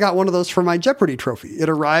is I got one of those for my Jeopardy trophy. It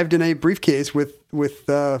arrived in a briefcase with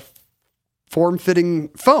form-fitting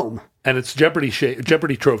foam. And it's Jeopardy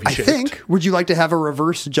trophy shaped. I think. Would you like to have a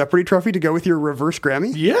reverse Jeopardy trophy to go with your reverse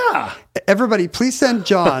Grammy? Yeah. Everybody, please send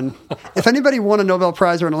John. If anybody won a Nobel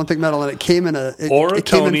Prize or an Olympic medal and it came in a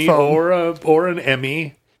Tony or an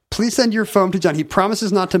Emmy, please send your foam to John. He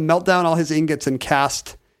promises not to melt down all his ingots and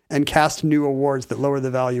cast new awards that lower the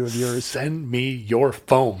value of yours. Send me your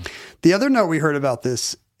foam. The other note we heard about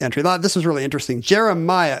this entry, this was really interesting.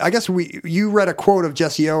 Jeremiah, I guess you read a quote of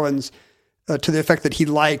Jesse Owens to the effect that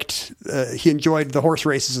he enjoyed the horse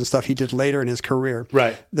races and stuff he did later in his career.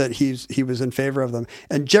 Right. That he was in favor of them.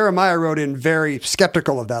 And Jeremiah wrote in very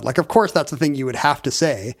skeptical of that. Like, of course, that's the thing you would have to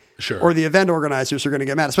say. Sure. Or the event organizers are going to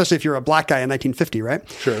get mad, especially if you're a black guy in 1950, right?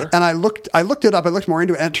 Sure. And I looked it up. I looked more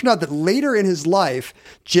into it. And it turned out that later in his life,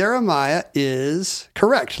 Jeremiah is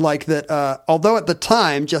correct. Like that, although at the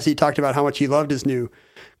time, Jesse talked about how much he loved his new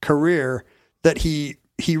career, that he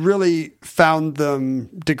really found them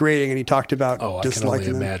degrading, and he talked about disliking them. I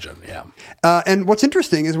can only imagine, yeah. And what's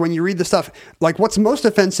interesting is when you read the stuff, like what's most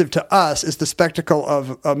offensive to us is the spectacle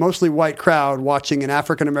of a mostly white crowd watching an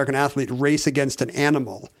African-American athlete race against an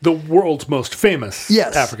animal. The world's most famous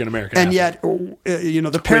African-American and athlete.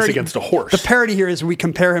 Yet, the parody... Race against a horse. The parody here is we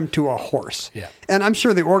compare him to a horse. Yeah. And I'm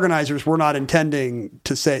sure the organizers were not intending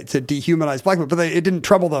to dehumanize black people, but it didn't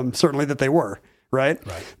trouble them, certainly, that they were. Right?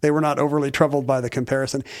 They were not overly troubled by the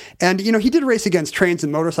comparison. And, he did race against trains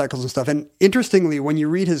and motorcycles and stuff. And interestingly, when you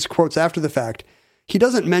read his quotes after the fact, he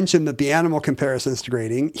doesn't mention that the animal comparison is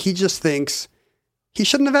degrading. He just thinks he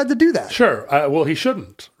shouldn't have had to do that. Sure. Well, he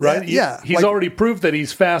shouldn't, right? He's already proved that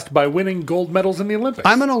he's fast by winning gold medals in the Olympics.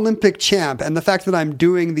 I'm an Olympic champ. And the fact that I'm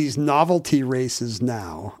doing these novelty races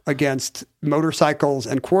now against motorcycles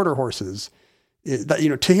and quarter horses,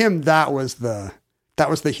 to him, that was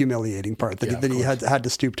the humiliating part, that he had to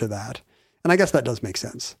stoop to that. And I guess that does make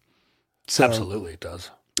sense. So, absolutely, it does.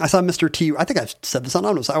 I saw Mr. T. I think I've said this on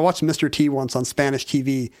Omnibus. I watched Mr. T once on Spanish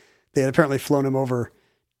TV. They had apparently flown him over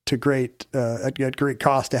to at great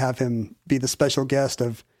cost to have him be the special guest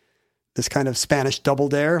of this kind of Spanish double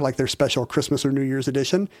dare, like their special Christmas or New Year's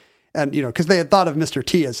edition. And, because they had thought of Mr.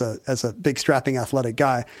 T as a big strapping athletic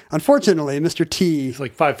guy. Unfortunately, Mr. T... He's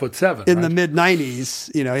like 5'7" in the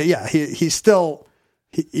mid-90s, he's still...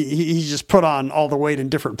 He just put on all the weight in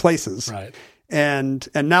different places. Right. And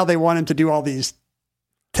now they want him to do all these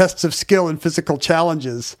tests of skill and physical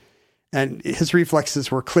challenges. And his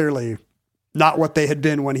reflexes were clearly not what they had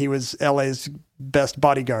been when he was LA's best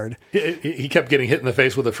bodyguard. He kept getting hit in the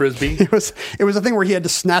face with a Frisbee. It was a thing where he had to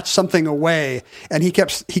snatch something away, and he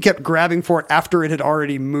kept grabbing for it after it had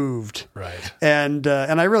already moved. Right. And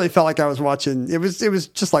I really felt like I was watching, it was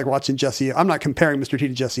just like watching Jesse. I'm not comparing Mr. T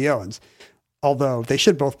to Jesse Owens, although they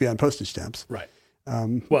should both be on postage stamps. Right.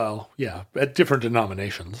 Well, yeah, at different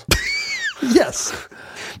denominations. Yes.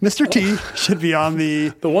 Mr. T should be on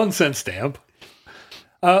the 1 cent stamp.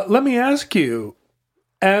 Let me ask you,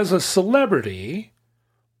 as a celebrity,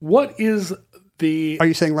 what is the... Are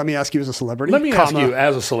you saying let me ask you as a celebrity? Let me ask you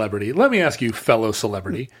as a celebrity. Let me ask you, fellow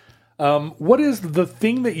celebrity. What is the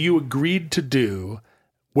thing that you agreed to do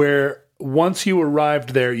where... once you arrived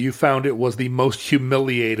there, you found it was the most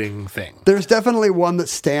humiliating thing? There's definitely one that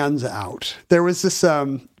stands out. There was this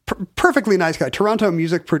perfectly nice guy, Toronto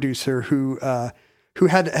music producer who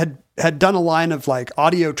had done a line of like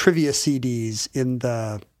audio trivia CDs in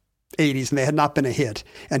the 80s, and they had not been a hit.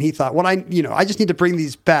 And he thought, well, I just need to bring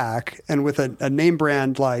these back, and with a name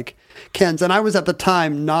brand like Ken's. And I was at the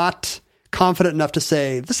time not confident enough to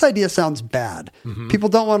say, this idea sounds bad. Mm-hmm. People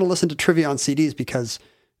don't want to listen to trivia on CDs because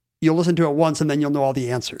you'll listen to it once and then you'll know all the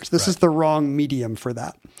answers. This is the wrong medium for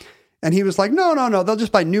that. And he was like, no, they'll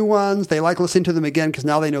just buy new ones. They like listening to them again because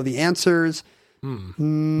now they know the answers.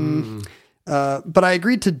 But I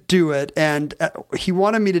agreed to do it, and he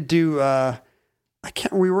wanted me to do,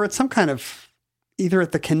 we were at some kind of, either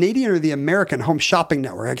at the Canadian or the American Home Shopping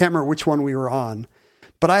Network. I can't remember which one we were on,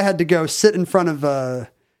 but I had to go sit in front of,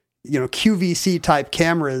 QVC type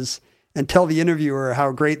cameras and tell the interviewer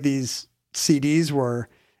how great these CDs were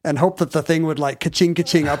and hope that the thing would like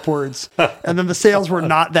ka-ching upwards. And then the sales were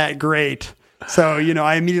not that great. So,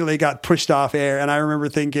 I immediately got pushed off air, and I remember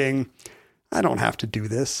thinking, I don't have to do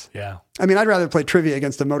this. Yeah. I mean, I'd rather play trivia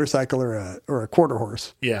against a motorcycle or a quarter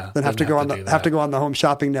horse. Yeah. Than have to go on the Home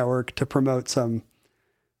Shopping Network to promote some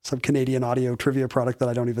Canadian audio trivia product that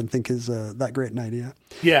I don't even think is that great an idea.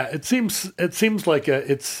 Yeah, it seems like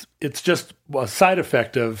it's just a side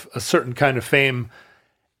effect of a certain kind of fame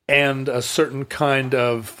and a certain kind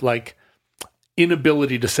of like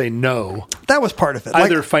inability to say no. That was part of it.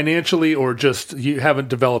 Either financially or just you haven't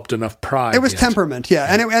developed enough pride. It was temperament, yeah.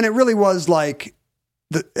 And it really was like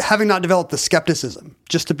having not developed the skepticism,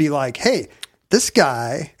 just to be like, hey, this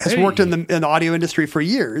guy has worked in the audio industry for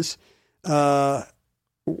years.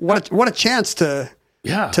 What a chance to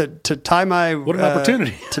tie my what an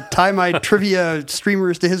opportunity to tie my trivia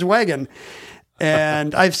streamers to his wagon.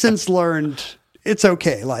 And I've since learned it's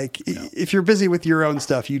okay. Like if you're busy with your own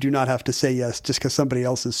stuff, you do not have to say yes just because somebody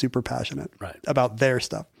else is super passionate about their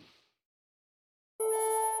stuff.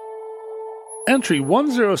 Entry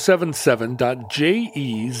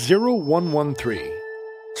 1077.JE0113.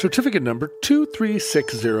 Certificate number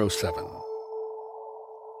 23607.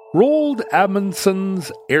 Roald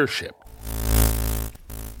Amundsen's Airship.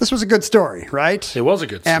 This was a good story, right? It was a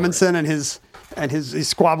good story. Amundsen and his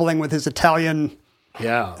squabbling with his Italian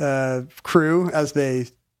crew as they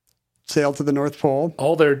sailed to the North Pole.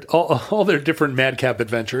 All their different madcap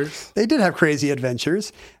adventures. They did have crazy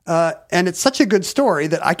adventures, and it's such a good story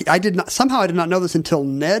that I did not know this until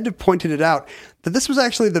Ned pointed it out, that this was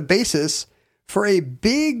actually the basis for a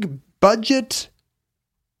big budget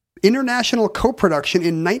international co-production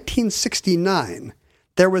in 1969.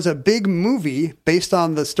 There was a big movie based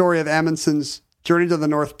on the story of Amundsen's journey to the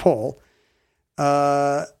North Pole,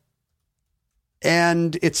 and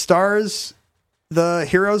it stars the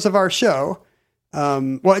heroes of our show.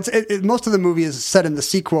 Most of the movie is set in the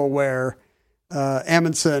sequel where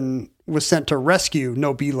Amundsen was sent to rescue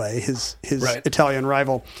Nobile, his Italian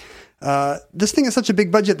rival. This thing is such a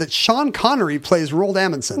big budget that Sean Connery plays Roald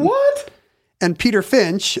Amundsen. What? And Peter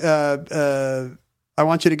Finch, I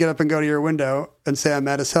want you to get up and go to your window and say I'm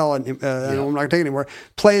mad as hell and I'm not going to take it anymore,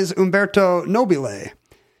 plays Umberto Nobile.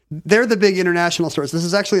 They're the big international stars. This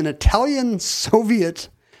is actually an Italian-Soviet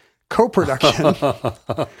co-production. I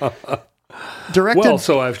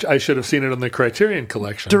should have seen it on the Criterion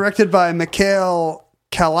Collection. Directed by Mikhail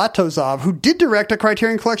Kalatozov, who did direct a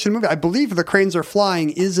Criterion Collection movie. I believe The Cranes Are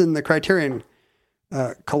Flying is in the Criterion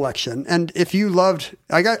Collection. And if you loved,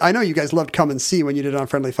 I know you guys loved Come and See when you did it on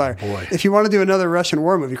Friendly Fire. Boy. If you want to do another Russian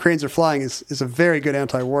war movie, Cranes Are Flying is a very good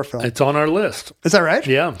anti-war film. It's on our list. Is that right?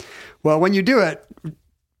 Yeah. Well, when you do it,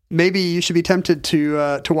 maybe you should be tempted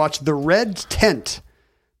to watch The Red Tent,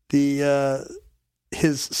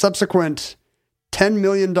 his subsequent $10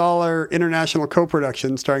 million international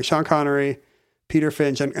co-production starring Sean Connery, Peter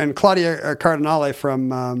Finch, and Claudia Cardinale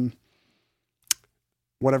from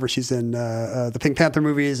whatever she's in, the Pink Panther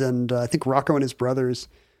movies, and I think Rocco and His Brothers,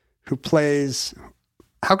 who plays.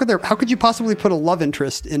 How could you possibly put a love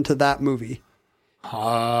interest into that movie?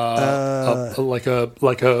 Like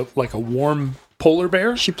a warm polar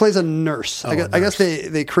bear? She plays a nurse. I guess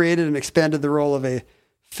they created and expanded the role of a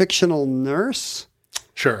fictional nurse.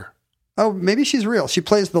 Sure. Oh, maybe she's real. She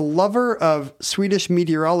plays the lover of Swedish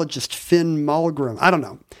meteorologist Finn Malmgren. I don't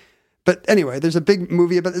know. But anyway, there's a big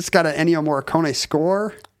movie about it's got an Ennio Morricone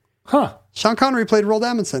score. Huh. Sean Connery played Roald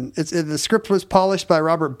Amundsen. The script was polished by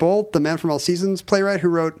Robert Bolt, the Man from All Seasons playwright who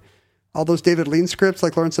wrote all those David Lean scripts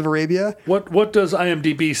like Lawrence of Arabia. What does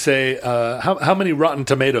IMDb say? How many Rotten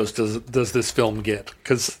Tomatoes does this film get?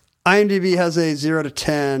 Because IMDb has a 0 to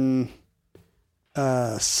 10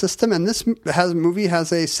 system, and this movie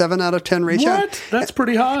has a 7 out of 10 ratio. What? That's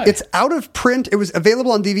pretty high. It's out of print. It was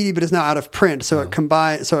available on DVD, but is now out of print. So it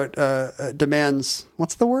demands.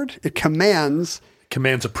 What's the word? It commands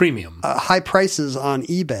commands a premium. high prices on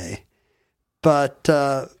eBay. But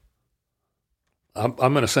I'm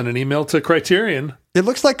going to send an email to Criterion. it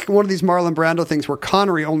looks like one of these Marlon Brando things where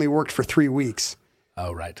Connery only worked for 3 weeks,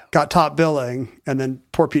 Oh, right. got top billing, and then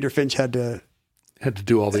poor Peter Finch had to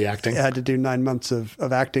do all the acting. do 9 months of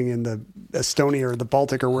acting in the Estonia or the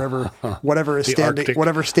Baltic or wherever, whatever is Arctic.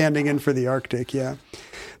 whatever's standing in for the Arctic. Yeah.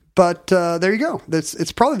 But there you go.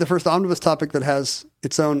 It's probably the first omnibus topic that has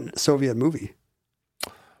its own Soviet movie.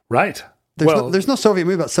 Right. There's no Soviet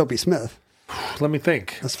movie about Soapy Smith. Let me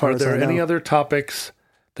think. As far Are as there I know. any other topics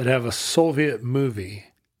that have a Soviet movie?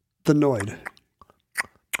 The Noid.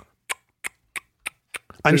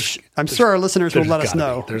 I'm sure our listeners will there's let us gotta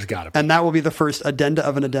know. be. There's got to be. And that will be the first addenda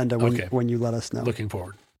of an addenda Okay. when you let us know. Looking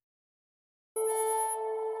forward.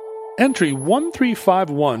 Entry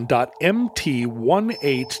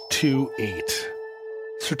 1351.MT1828.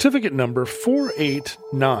 Certificate number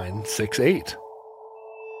 48968.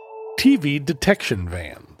 TV detection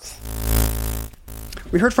vans.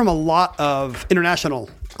 We heard from a lot of international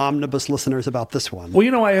omnibus listeners about this one.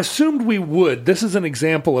 Well, I assumed we would. This is an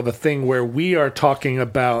example of a thing where we are talking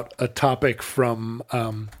about a topic from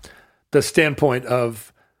the standpoint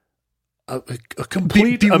of a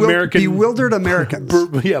complete American... Bewildered Americans.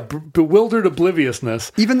 Bewildered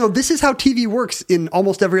obliviousness. Even though this is how TV works in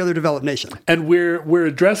almost every other developed nation. And we're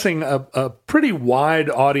addressing a pretty wide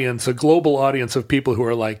audience, a global audience of people who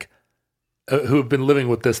are like, who have been living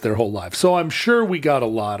with this their whole life. So I'm sure we got a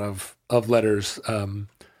lot of letters,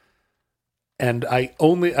 and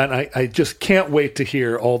I just can't wait to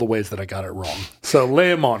hear all the ways that I got it wrong. So lay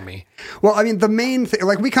them on me. Well, I mean, the main thing,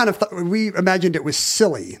 like we imagined it was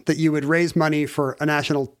silly that you would raise money for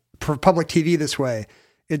for public TV this way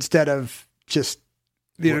instead of just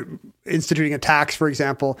instituting a tax, for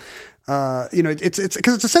example. It's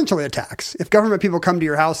because it's essentially a tax. If government people come to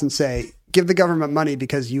your house and say, give the government money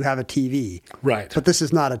because you have a TV. Right. But this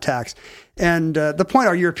is not a tax. And the point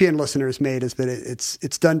our European listeners made is that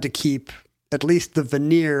it's done to keep at least the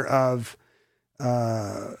veneer of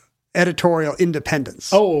editorial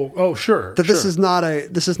independence. Oh, sure. That this is not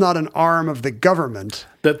an arm of the government.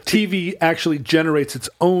 That TV actually generates its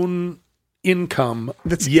own income,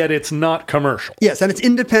 yet it's not commercial. Yes, and it's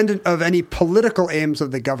independent of any political aims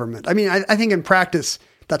of the government. I mean, I think in practice,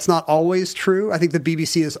 that's not always true. I think the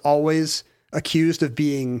BBC is always accused of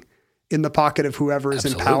being in the pocket of whoever is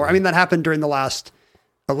in power. I mean, that happened during the last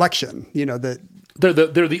election. They're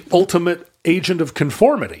the ultimate agent of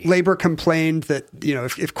conformity. Labour complained that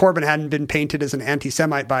if Corbyn hadn't been painted as an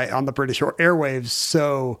anti-Semite on the British airwaves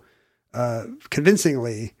so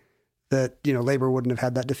convincingly, that Labour wouldn't have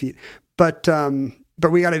had that defeat. But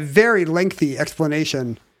we got a very lengthy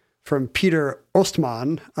explanation from Peter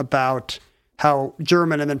Ostmann about how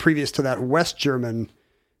German and then previous to that West German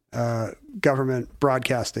government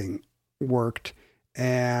broadcasting worked,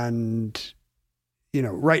 and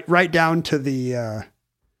right down to the how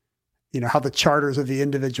the charters of the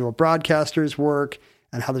individual broadcasters work,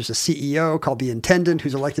 and how there's a CEO called the intendant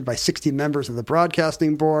who's elected by 60 members of the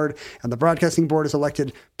broadcasting board, and the broadcasting board is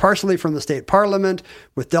elected partially from the state parliament,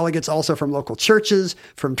 with delegates also from local churches,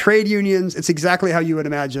 from trade unions. It's exactly how you would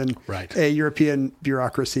imagine a European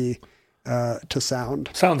bureaucracy to sound.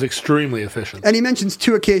 Sounds extremely efficient. And he mentions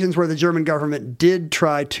 2 occasions where the German government did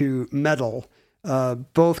try to meddle.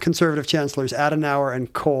 Both conservative chancellors, Adenauer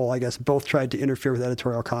and Kohl, I guess, both tried to interfere with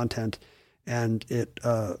editorial content, and it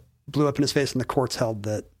blew up in his face, and the courts held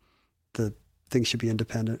that the thing should be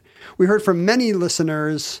independent. We heard from many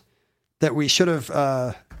listeners that we should have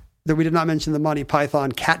that we did not mention the Monty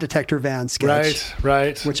Python cat detector van sketch,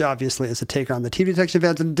 right, which obviously is a take on the TV detection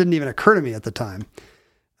vans, and it didn't even occur to me at the time.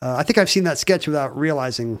 I think I've seen that sketch without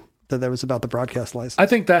realizing that was about the broadcast license. I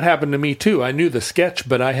think that happened to me too. I knew the sketch,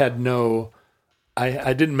 but I had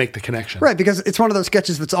I didn't make the connection. Right, because it's one of those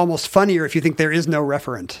sketches that's almost funnier if you think there is no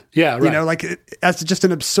referent. Yeah, right. Like that's just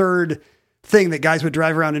an absurd thing that guys would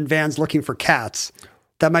drive around in vans looking for cats.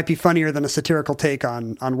 That might be funnier than a satirical take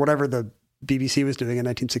on whatever the BBC was doing in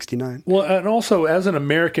 1969. Well, and also as an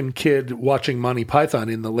American kid watching Monty Python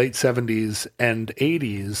in the late 70s and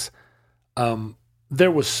 80s,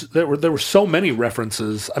 there were so many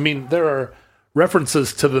references. I mean, there are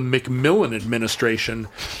references to the Macmillan administration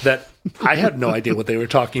that I had no idea what they were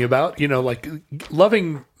talking about. Like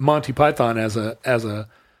loving Monty Python as a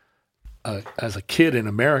kid in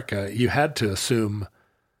America, you had to assume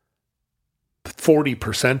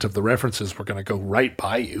 40% of the references were going to go right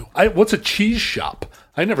by you. What's a cheese shop?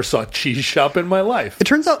 I never saw a cheese shop in my life. It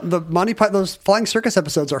turns out the Monty Python, those Flying Circus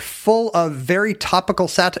episodes are full of very topical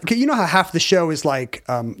satire. You know how half the show is like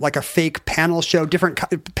a fake panel show, different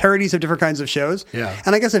parodies of different kinds of shows? Yeah.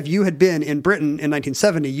 And I guess if you had been in Britain in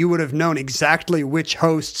 1970, you would have known exactly which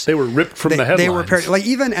hosts. They were ripped from the headlines. They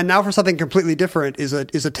were and now for something completely different is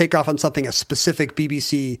a takeoff on something a specific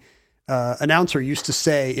BBC announcer used to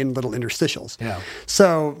say in little interstitials. Yeah.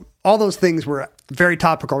 So all those things were very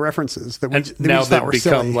topical references that we now thought they've were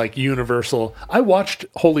become silly. like universal. I watched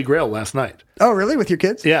Holy Grail last night. Oh, really? With your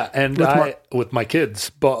kids? Yeah, and with my kids,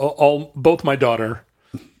 both my daughter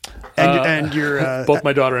and your both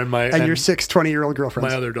my daughter and your 6 20-year-old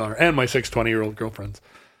girlfriends. My other daughter and my 6 20-year-old girlfriends.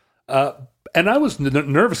 And I was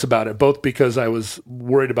nervous about it, both because I was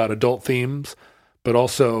worried about adult themes, but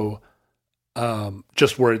also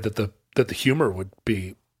just worried that the humor would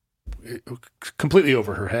be completely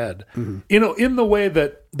over her head. Mm-hmm. In the way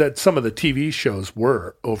that some of the TV shows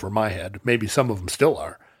were over my head. Maybe some of them still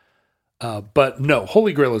are. But no,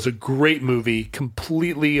 Holy Grail is a great movie,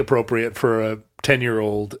 completely appropriate for a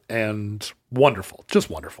 10-year-old and wonderful, just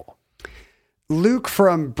wonderful. Luke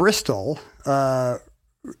from Bristol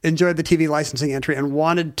enjoyed the TV licensing entry and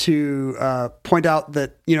wanted to point out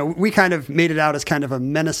that, we kind of made it out as kind of a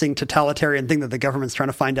menacing totalitarian thing that the government's trying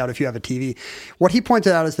to find out if you have a TV. What he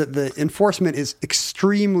pointed out is that the enforcement is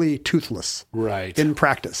extremely toothless in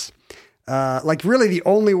practice. Really the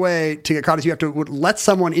only way to get caught is you have to let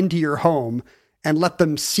someone into your home and let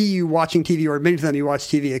them see you watching TV or admit to them you watch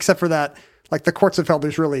TV. Except for that, like the courts have held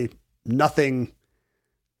there's really nothing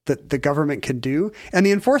that the government can do. And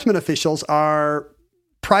the enforcement officials are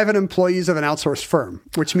private employees of an outsourced firm,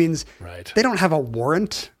 which means they don't have a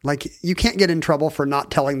warrant. Like you can't get in trouble for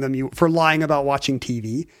not telling them for lying about watching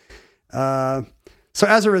TV. So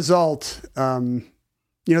as a result,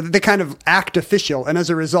 they kind of act official. And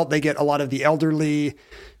as a result, they get a lot of the elderly,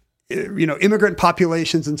 immigrant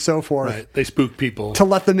populations and so forth. Right. They spook people to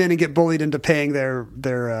let them in and get bullied into paying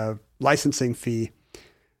their licensing fee.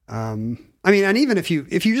 And even if you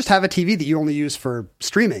just have a TV that you only use for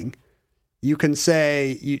streaming, you can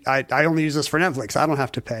say, I only use this for Netflix. I don't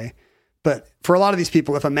have to pay. But for a lot of these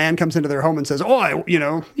people, if a man comes into their home and says, "Oh, you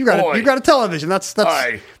got a television. That's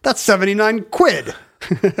 79 quid."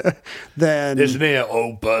 Then isn't it,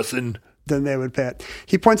 old person? Then they would pay it.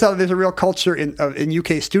 He points out that there's a real culture in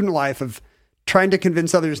UK student life of trying to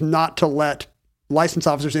convince others not to let license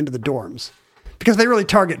officers into the dorms because they really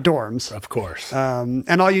target dorms, of course.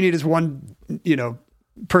 And all you need is one,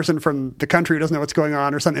 person from the country who doesn't know what's going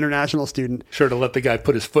on or some international student. Sure, to let the guy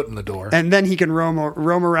put his foot in the door. And then he can roam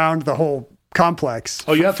around the whole complex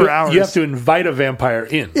for hours. You have to invite a vampire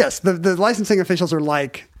in. Yes, the licensing officials are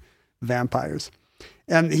like vampires.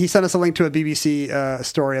 And he sent us a link to a BBC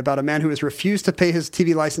story about a man who has refused to pay his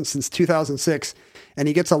TV license since 2006. And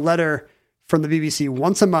he gets a letter from the BBC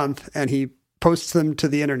once a month and he posts them to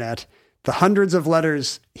the internet. The hundreds of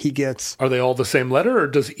letters he gets. Are they all the same letter or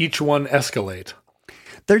does each one escalate?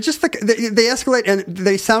 They're just they escalate and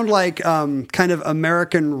they sound like kind of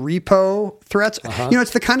American repo threats. Uh-huh.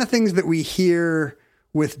 It's the kind of things that we hear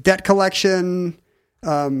with debt collection.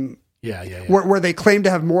 Where they claim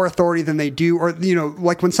to have more authority than they do, or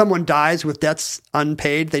like when someone dies with debts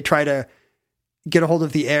unpaid, they try to get a hold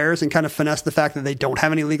of the heirs and kind of finesse the fact that they don't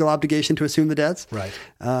have any legal obligation to assume the debts. Right.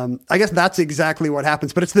 I guess that's exactly what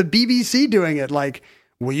happens, but it's the BBC doing it. Like,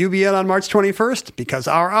 will you be in on March 21st? Because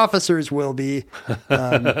our officers will be.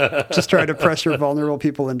 Just trying to pressure vulnerable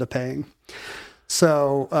people into paying.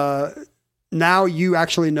 So now you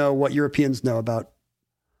actually know what Europeans know about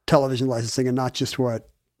television licensing and not just what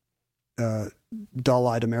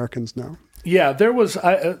dull-eyed Americans know. Yeah, there was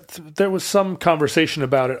some conversation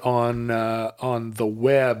about it on the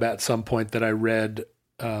web at some point that I read,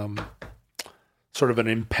 sort of an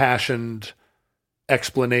impassioned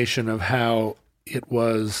explanation of how it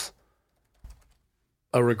was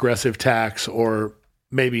a regressive tax or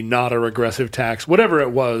maybe not a regressive tax, whatever it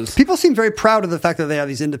was. People seem very proud of the fact that they have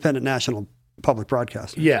these independent national public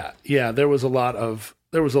broadcasters. Yeah, there was a lot of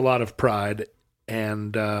pride,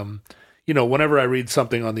 and whenever I read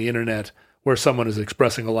something on the internet where someone is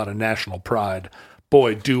expressing a lot of national pride,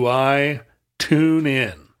 boy, do I tune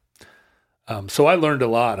in. So I learned a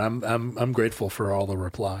lot. I'm grateful for all the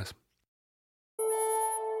replies.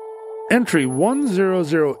 Entry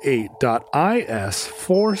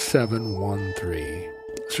 1008.is4713.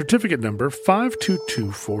 Certificate number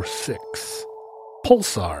 52246.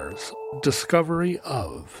 Pulsar's Discovery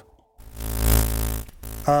of.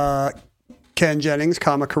 Ken Jennings,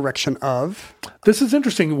 correction of. This is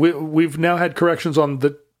interesting. We've now had corrections on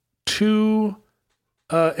the two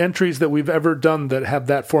entries that we've ever done that have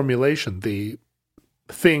that formulation. The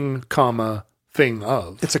thing, comma, thing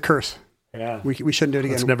of. It's a curse. Yeah. We shouldn't do it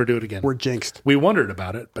again. Let's never do it again. We're jinxed. We wondered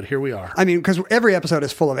about it, but here we are. I mean, because every episode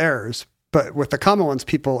is full of errors, but with the comma ones,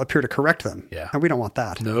 people appear to correct them. Yeah. And we don't want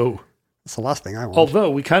that. No. It's the last thing I want.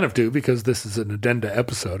 Although we kind of do, because this is an Addenda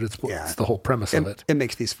episode. It's the whole premise of it. It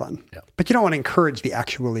makes these fun. Yeah. But you don't want to encourage the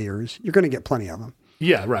actual ears. You're going to get plenty of them.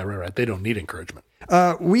 Yeah, right. They don't need encouragement.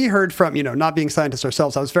 We heard from, not being scientists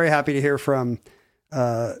ourselves, I was very happy to hear from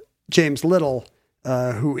James Little,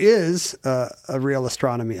 who is a real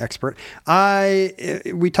astronomy expert. I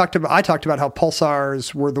talked about how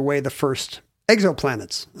pulsars were the way the first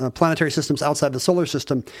exoplanets, planetary systems outside the solar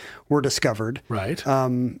system, were discovered. Right.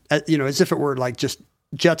 As if it were like just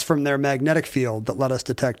jets from their magnetic field that let us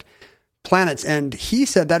detect planets. And he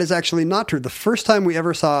said that is actually not true. The first time we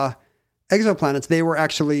ever saw exoplanets, they were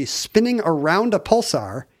actually spinning around a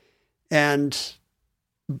pulsar and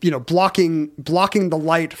blocking the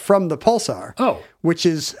light from the pulsar. Oh. Which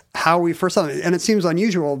is how we first saw it. And it seems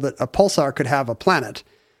unusual that a pulsar could have a planet.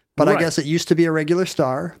 But right. I guess it used to be a regular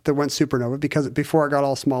star that went supernova before it got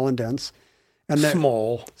all small and dense. And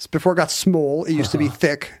before it got small, it used to be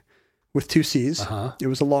thick with 2 C's. It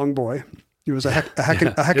was a long boy. It was a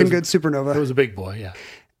heckin' good supernova. It was a big boy, yeah.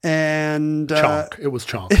 And chonk. It was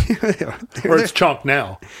chonk. Or it's chonk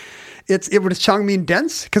now. Would chonk mean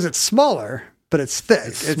dense? Because it's smaller, but it's thick.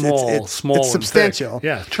 It's small. It's substantial.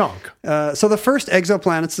 Yeah, chonk. So the first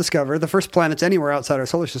exoplanets discovered, the first planets anywhere outside our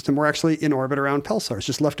solar system, were actually in orbit around pulsars,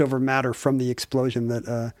 just leftover matter from the explosion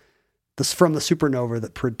from the supernova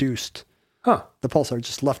that produced the pulsar,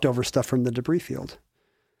 just leftover stuff from the debris field.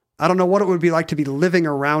 I don't know what it would be like to be living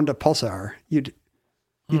around a pulsar. You'd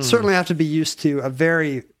certainly have to be used to a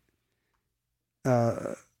very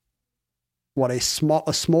a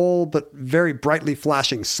small but very brightly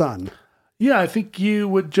flashing sun. Yeah, I think you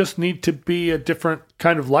would just need to be a different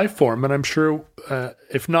kind of life form, and I'm sure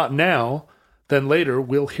if not now, then later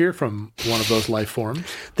we'll hear from one of those life forms.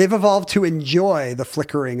 They've evolved to enjoy the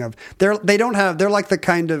flickering of they're like the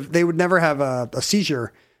kind of, they would never have a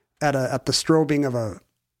seizure at the strobing of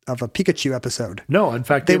a Pikachu episode. No, in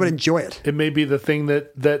fact, they would enjoy it. It may be the thing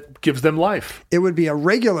that gives them life. It would be a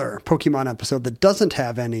regular Pokemon episode that doesn't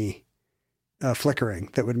have any flickering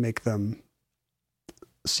that would make them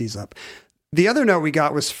seize up. The other note we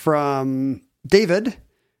got was from David,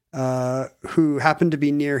 who happened to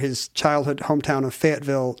be near his childhood hometown of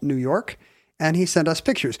Fayetteville, New York, and he sent us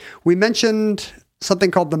pictures. We mentioned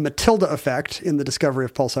something called the Matilda effect in the Discovery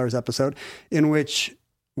of Pulsars episode, in which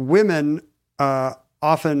women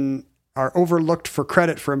often are overlooked for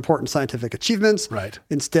credit for important scientific achievements. Right.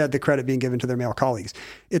 Instead, the credit being given to their male colleagues.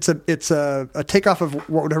 It's a takeoff of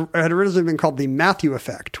what had originally been called the Matthew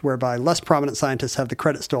effect, whereby less prominent scientists have the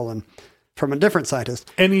credit stolen from a different scientist.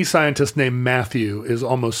 Any scientist named Matthew is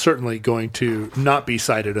almost certainly going to not be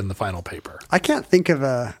cited in the final paper. I can't think of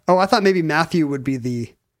I thought maybe Matthew would be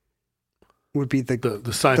the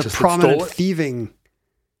scientist the prominent that stole it? Thieving.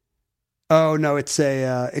 Oh no,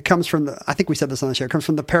 it comes from I think we said this on the show. It comes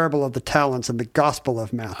from the parable of the talents and the gospel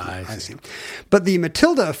of Matthew. I see. But the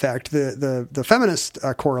Matilda effect, the feminist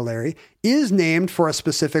corollary, is named for a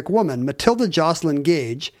specific woman, Matilda Jocelyn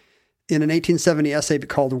Gage, in an 1870 essay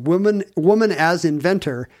called Woman as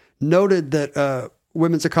Inventor, noted that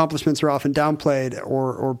women's accomplishments are often downplayed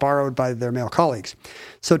or borrowed by their male colleagues.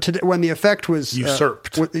 So when the effect was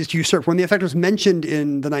usurped, when the effect was mentioned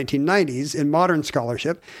in the 1990s in modern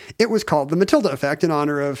scholarship, it was called the Matilda effect in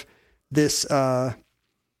honor of this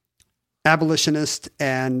abolitionist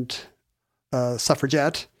and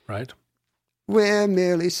suffragette. Right. We're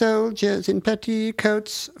merely soldiers in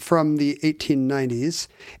petticoats from the 1890s.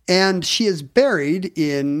 And she is buried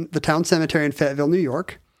in the town cemetery in Fayetteville, New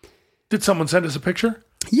York. Did someone send us a picture?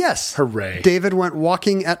 Yes. Hooray. David went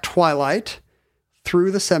walking at twilight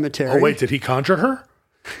through the cemetery. Oh, wait, did he conjure her?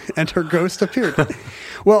 And her ghost appeared.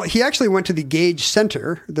 Well, he actually went to the Gage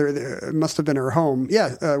Center. There it must have been her home.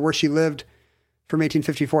 Yeah, where she lived from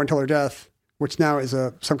 1854 until her death, which now is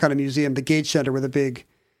some kind of museum. The Gage Center with a big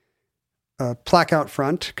plaque out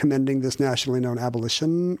front commending this nationally known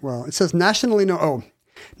abolition. Well, it says nationally known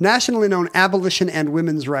abolition and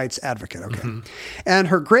women's rights advocate. Okay. Mm-hmm. And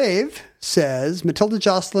her grave says, Matilda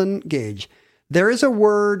Jocelyn Gage, there is a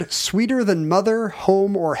word sweeter than mother,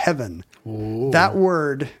 home, or heaven. Ooh. That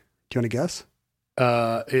word, do you want to guess?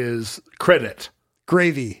 Is credit.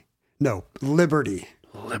 Gravy. No, liberty.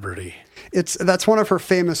 Liberty. That's one of her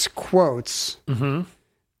famous quotes. Mm-hmm.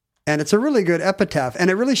 And it's a really good epitaph.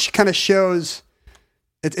 And it really kind of shows,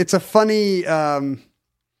 it's a funny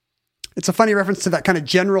It's a funny reference to that kind of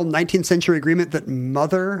general 19th century agreement that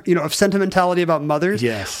mother, of sentimentality about mothers.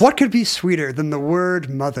 Yes. What could be sweeter than the word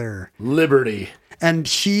mother? Liberty. And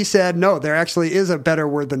she said, no, there actually is a better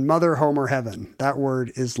word than mother, home, or heaven. That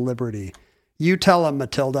word is liberty. You tell them,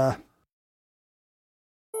 Matilda.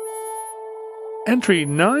 Entry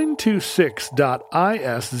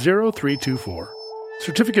 926.IS0324.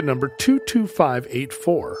 Certificate number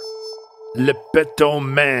 22584. Le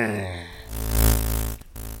Pétomain.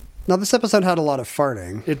 Now, this episode had a lot of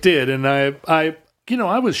farting. It did, and I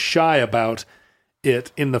was shy about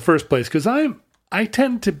it in the first place because I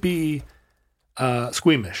tend to be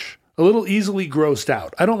squeamish, a little easily grossed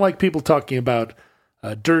out. I don't like people talking about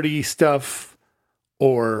dirty stuff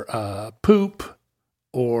or poop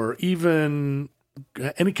or even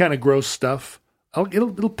any kind of gross stuff.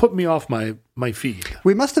 It'll put me off my feed.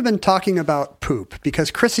 We must have been talking about poop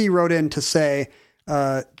because Chrissy wrote in to say,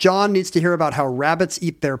 John needs to hear about how rabbits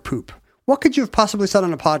eat their poop. What could you have possibly said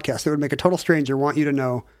on a podcast that would make a total stranger want you to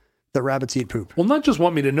know that rabbits eat poop? Well, not just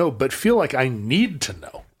want me to know, but feel like I need to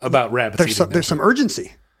know about rabbits eating their There's some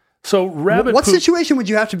urgency. So rabbit What poop, situation would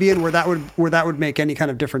you have to be in where that would make any kind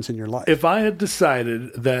of difference in your life? If I had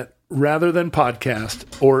decided that rather than podcast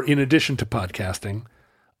or in addition to podcasting,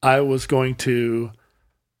 I was going to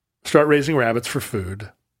start raising rabbits for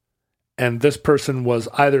food, and this person was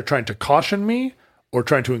either trying to caution me or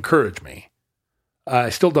trying to encourage me. I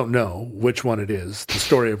still don't know which one it is, the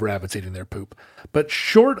story of rabbits eating their poop. But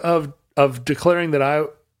short of declaring that I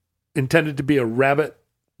intended to be a rabbit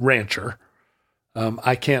rancher,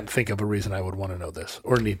 I can't think of a reason I would want to know this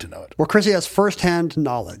or need to know it. Well, Chrissy has firsthand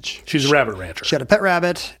knowledge. She's a rabbit rancher. She had a pet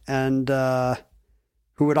rabbit and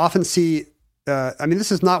who would often see...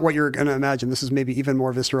 this is not what you're going to imagine. This is maybe even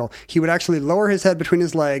more visceral. He would actually lower his head between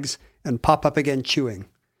his legs and pop up again chewing.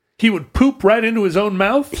 He would poop right into his own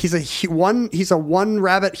mouth? He's a one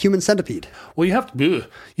rabbit human centipede. Well, you have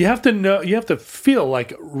to feel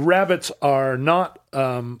like rabbits are not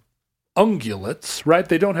ungulates, right?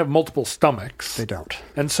 They don't have multiple stomachs. They don't.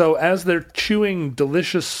 And so as they're chewing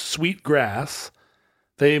delicious sweet grass,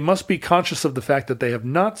 they must be conscious of the fact that they have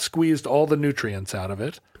not squeezed all the nutrients out of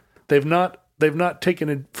it. They've not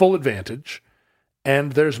taken full advantage,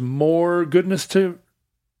 and there's more goodness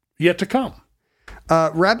yet to come.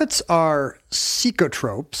 Rabbits are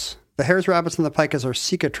cecotropes. The hares, rabbits, and the pikas are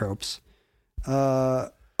cecotropes.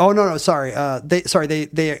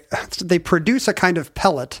 They produce a kind of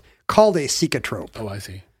pellet called a cecotrope. Oh, I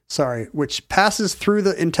see. Sorry, which passes through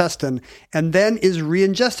the intestine and then is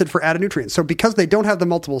re-ingested for added nutrients. So because they don't have the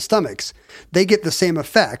multiple stomachs, they get the same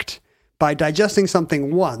effect by digesting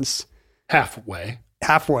something once. Halfway,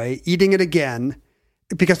 eating it again,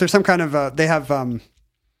 because there's some kind of, they have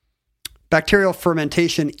bacterial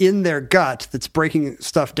fermentation in their gut that's breaking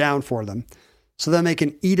stuff down for them. So then they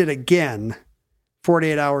can eat it again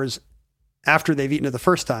 48 hours after they've eaten it the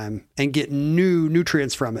first time and get new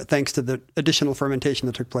nutrients from it thanks to the additional fermentation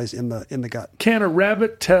that took place in the gut. Can a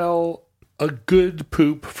rabbit tell a good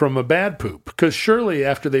poop from a bad poop? Because surely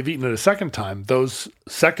after they've eaten it a second time, those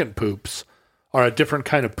second poops are a different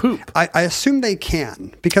kind of poop. I assume they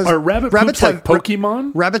can, because are rabbits have, like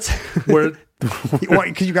Pokemon? Rabbits, where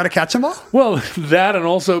because you got to catch them all. Well, that, and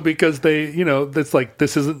also because they, it's like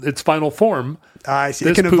this isn't its final form. I see.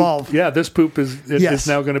 It can evolve. Yeah, this poop is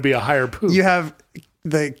now going to be a higher poop. You have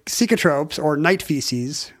the cecotropes or night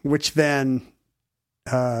feces, which then,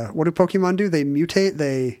 what do Pokemon do? They mutate.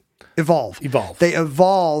 They evolve. They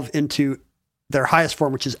evolve into their highest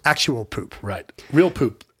form, which is actual poop. Right. Real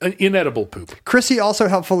poop. Inedible poop. Chrissy also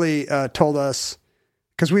helpfully told us,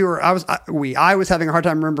 because I was having a hard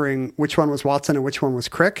time remembering which one was Watson and which one was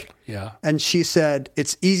Crick. Yeah. And she said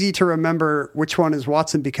it's easy to remember which one is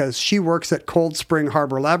Watson because she works at Cold Spring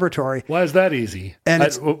Harbor Laboratory. Why is that easy? And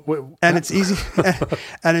it's easy,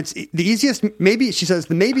 and it's the easiest. Maybe she says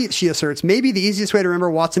she asserts maybe the easiest way to remember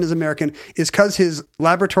Watson is American is because his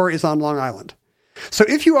laboratory is on Long Island. So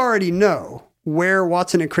if you already know where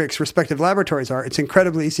Watson and Crick's respective laboratories are, it's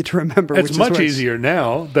incredibly easy to remember. It's much easier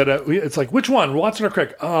now that it's like, which one, Watson or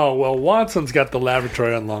Crick? Oh, well, Watson's got the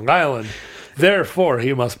laboratory on Long Island. Therefore,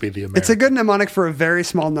 he must be the American. It's a good mnemonic for a very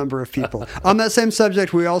small number of people. On that same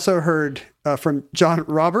subject, we also heard from John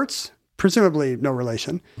Roberts, presumably no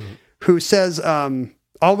relation, who says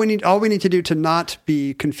all we need to do to not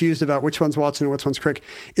be confused about which one's Watson and which one's Crick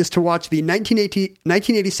is to watch the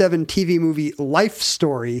 1987 TV movie Life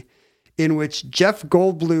Story, in which Jeff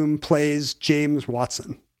Goldblum plays James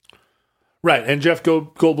Watson. Right, and Jeff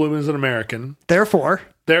Goldblum is an American. Therefore,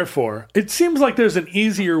 it seems like there's an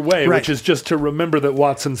easier way, right, which is just to remember that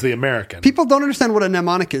Watson's the American. People don't understand what a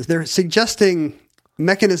mnemonic is. They're suggesting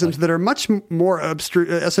mechanisms that are much more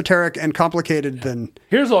esoteric and complicated than...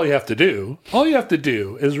 Here's all you have to do. All you have to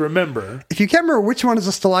do is remember... If you can't remember which one is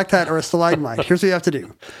a stalactite or a stalagmite, here's what you have to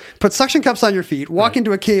do. Put suction cups on your feet, walk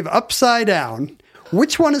into a cave upside down.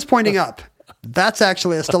 Which one is pointing up? That's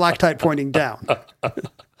actually a stalactite pointing down.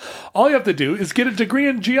 All you have to do is get a degree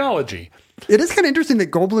in geology. It is kind of interesting that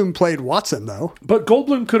Goldblum played Watson, though. But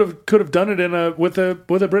Goldblum could have done it with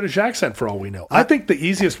a British accent, for all we know. I think the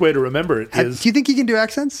easiest way to remember it is... Do you think he can do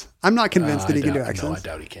accents? I'm not convinced that he can do accents. No, I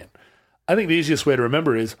doubt he can. I think the easiest way to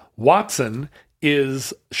remember is Watson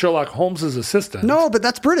is Sherlock Holmes's assistant. No, but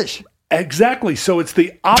that's British. Exactly. So it's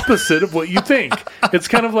the opposite of what you think. It's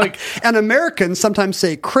kind of like... And Americans sometimes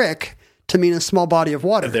say crick to mean a small body of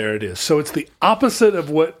water. There it is. So it's the opposite of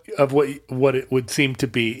what it would seem to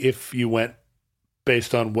be if you went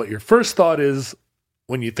based on what your first thought is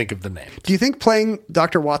when you think of the name. Do you think playing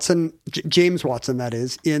Dr. Watson, James Watson that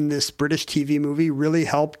is, in this British TV movie really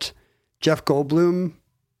helped Jeff Goldblum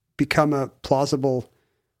become a plausible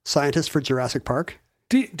scientist for Jurassic Park?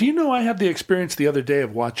 Do you know I had the experience the other day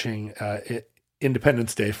of watching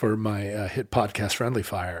Independence Day for my hit podcast Friendly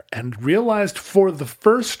Fire, and realized for the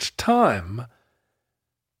first time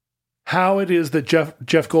how it is that Jeff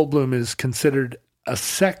Goldblum is considered a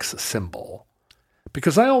sex symbol.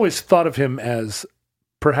 Because I always thought of him as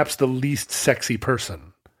perhaps the least sexy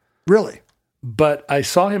person. Really? But I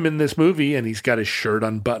saw him in this movie, and he's got his shirt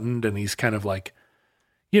unbuttoned, and he's kind of like,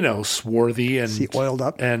 swarthy and... Is he oiled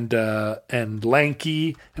up? And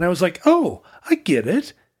lanky. And I was like, oh, I get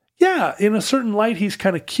it. Yeah, in a certain light, he's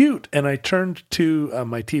kind of cute. And I turned to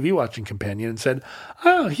my TV watching companion and said,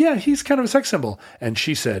 oh, yeah, he's kind of a sex symbol. And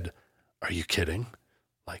she said, are you kidding?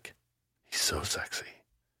 Like, he's so sexy.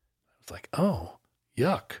 I was like, oh,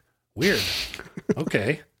 yuck. Weird.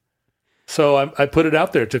 Okay. So I put it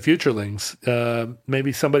out there to futurelings.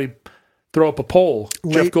 Maybe somebody throw up a poll.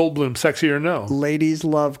 Jeff Goldblum, sexy or no? Ladies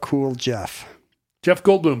love cool Jeff. Jeff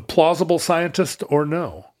Goldblum, plausible scientist or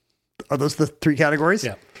no? Are those the three categories?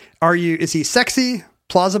 Yeah. Is he sexy,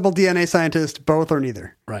 plausible DNA scientist, both or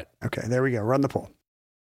neither? Right. Okay, there we go. Run the poll.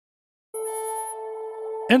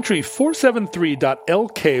 Entry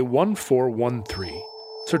 473.LK1413.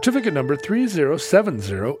 Certificate number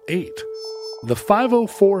 30708. The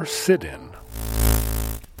 504 sit-in.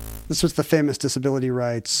 This was the famous disability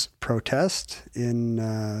rights protest in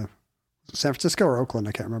San Francisco or Oakland.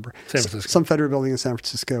 I can't remember. San Francisco. Some federal building in San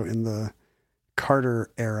Francisco in the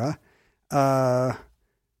Carter era.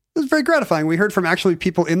 It was very gratifying. We heard from actually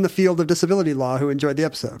people in the field of disability law who enjoyed the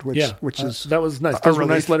episode, which is that was nice. Those were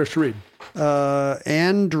nice letters to read.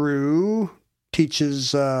 Andrew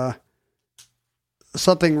teaches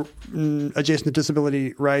something adjacent to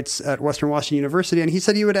disability rights at Western Washington University, and he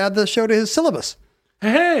said he would add the show to his syllabus.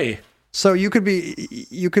 Hey. So you could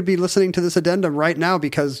be listening to this addendum right now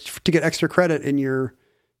because to get extra credit in your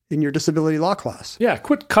disability law class. Yeah,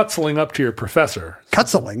 quit cutzeling up to your professor.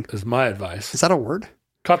 Cutzeling is my advice. Is that a word?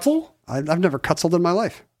 Cutzel? I've never cutzeled in my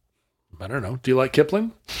life. I don't know. Do you like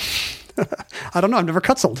Kipling? I don't know. I've never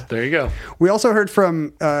cutzeled. There you go. We also heard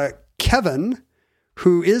from Kevin,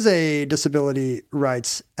 who is a disability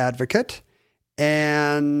rights advocate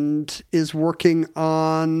and is working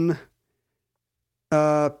on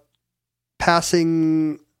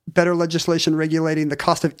passing better legislation regulating the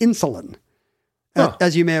cost of insulin. Huh.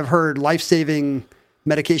 As you may have heard, life-saving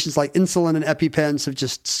medications like insulin and EpiPens have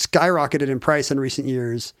just skyrocketed in price in recent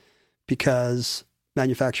years because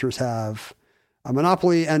manufacturers have a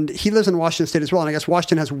monopoly. And he lives in Washington State as well. And I guess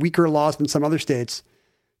Washington has weaker laws than some other states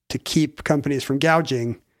to keep companies from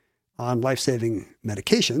gouging on life-saving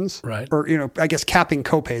medications. Right. Or, I guess capping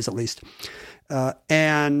copays at least.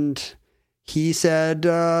 And he said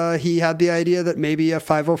he had the idea that maybe a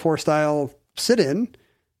 504 style sit-in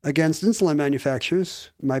against insulin manufacturers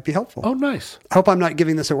might be helpful. Oh, nice. I hope I'm not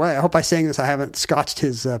giving this away. I hope by saying this, I haven't scotched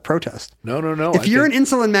his protest. No. If you're an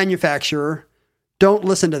insulin manufacturer, don't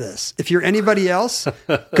listen to this. If you're anybody else,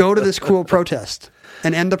 go to this cool protest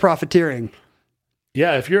and end the profiteering.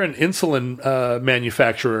 Yeah, if you're an insulin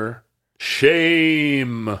manufacturer,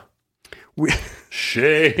 shame.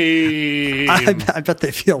 Shame. I bet they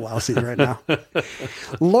feel lousy right now.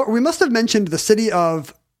 We must have mentioned the city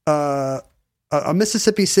of... a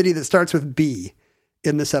Mississippi city that starts with B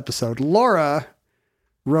in this episode. Laura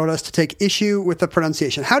wrote us to take issue with the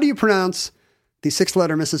pronunciation. How do you pronounce the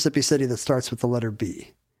 6-letter Mississippi city that starts with the letter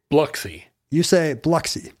B? Biloxi. You say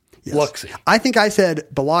Biloxi. Yes. Biloxi. I think I said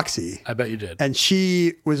Biloxi. I bet you did. And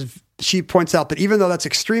she points out that even though that's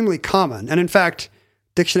extremely common, and in fact,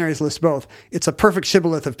 dictionaries list both, it's a perfect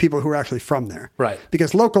shibboleth of people who are actually from there. Right.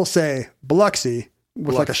 Because locals say Biloxi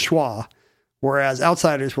with like a schwa, Whereas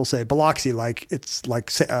outsiders will say Biloxi like it's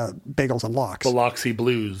like bagels and lox. Biloxi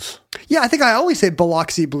Blues. Yeah, I think I always say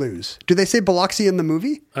Biloxi Blues. Do they say Biloxi in the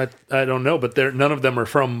movie? I don't know, but none of them are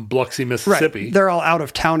from Biloxi, Mississippi. Right. They're all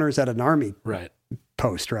out-of-towners at an army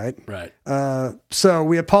post, right? Right. So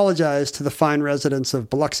we apologize to the fine residents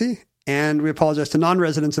of Biloxi, and we apologize to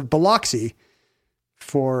non-residents of Biloxi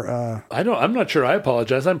for... I'm not sure I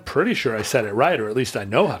apologize. I'm pretty sure I said it right, or at least I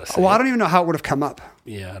know how to say it. Well, I don't even know how it would have come up.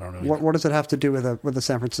 Yeah, I don't know. What does it have to do with the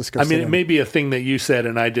San Francisco I mean, City? it may be a thing that you said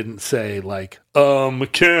and I didn't say, like,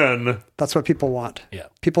 Ken. That's what people want. Yeah.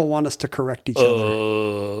 People want us to correct each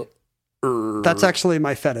other. That's actually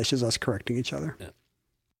my fetish, is us correcting each other. Yeah.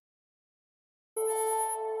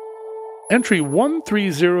 Entry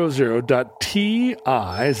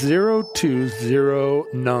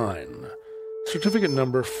 1300.TI0209. Certificate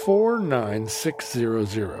number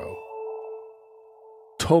 49600.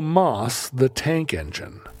 Tomas the Tank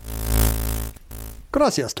Engine.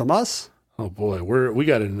 Gracias, Tomás. Oh boy, we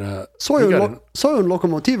got an. Soy un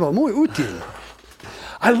locomotivo muy útil.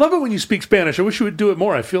 I love it when you speak Spanish. I wish you would do it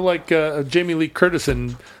more. I feel like Jamie Lee Curtis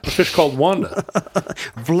in A Fish Called Wanda.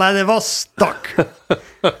 Vladivostok.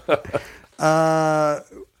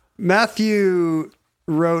 Matthew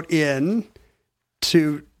wrote in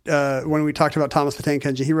to, when we talked about Thomas the Tank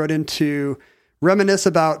Engine, he wrote in to reminisce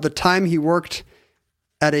about the time he worked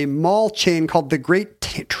at a mall chain called the Great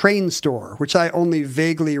Train Store, which I only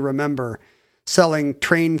vaguely remember, selling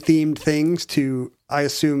train-themed things to, I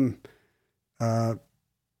assume,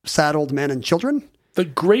 saddled men and children. The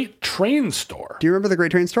Great Train Store. Do you remember the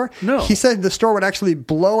Great Train Store? No. He said the store would actually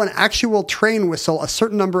blow an actual train whistle a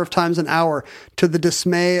certain number of times an hour to the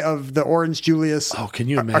dismay of the Orange Julius. Oh, can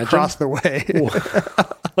you imagine? Across the way.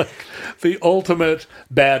 Like the ultimate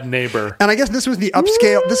bad neighbor. And I guess this was the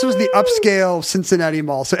upscale. This was the upscale Cincinnati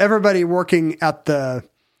mall. So everybody working at the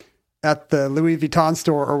Louis Vuitton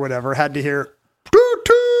store or whatever had to hear toot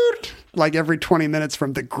toot like every 20 minutes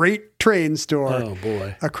from the Great Train Store. Oh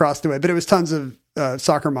boy, across the way. But it was tons of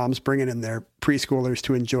soccer moms bringing in their preschoolers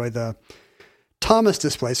to enjoy the Thomas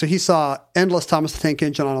display. So he saw endless Thomas the Tank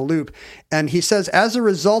Engine on a loop, and he says as a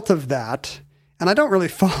result of that. And I don't really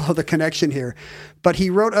follow the connection here, but he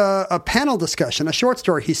wrote a panel discussion, a short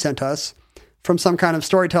story he sent us from some kind of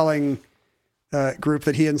storytelling group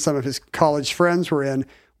that he and some of his college friends were in,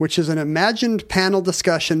 which is an imagined panel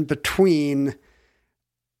discussion between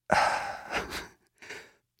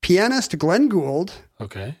pianist Glenn Gould,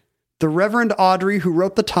 okay, the Reverend Audrey, who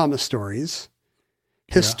wrote the Thomas stories,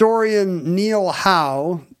 historian Neil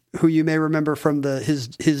Howe, who you may remember from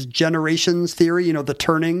his generations theory, you know, the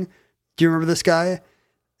turning. Do you remember this guy?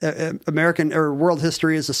 American or world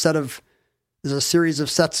history is a series of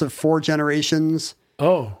sets of 4 generations.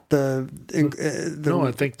 Oh, no,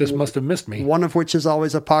 I think this must have missed me. One of which is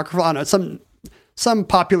always apocryphal. I don't know, some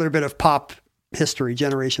popular bit of pop history,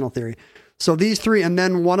 generational theory. So these 3, and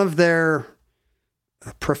then one of their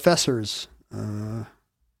professors, a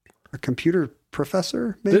computer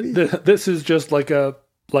professor, maybe. This is just like a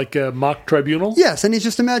mock tribunal? Yes, and he's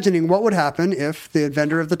just imagining what would happen if the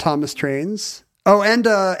inventor of the Thomas trains... Oh, and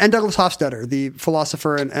Douglas Hofstadter, the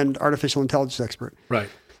philosopher and artificial intelligence expert. Right.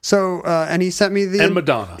 So, and he sent me the... And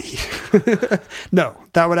Madonna. No,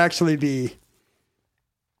 that would actually be...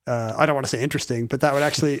 I don't want to say interesting, but that would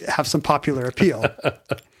actually have some popular appeal.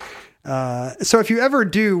 So if you ever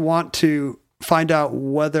do want to find out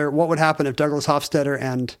what would happen if Douglas Hofstadter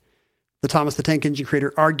and the Thomas the Tank Engine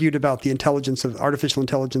creator argued about the artificial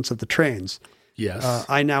intelligence of the trains. Yes.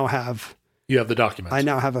 You have the document. I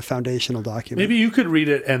now have a foundational document. Maybe you could read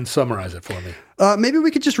it and summarize it for me. Maybe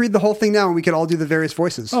we could just read the whole thing now and we could all do the various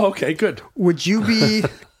voices. Oh, okay, good. Would you be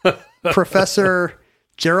Professor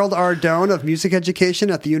Gerald R. Doan of music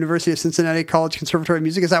education at the University of Cincinnati College Conservatory of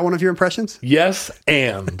Music? Is that one of your impressions? Yes,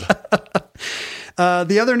 and...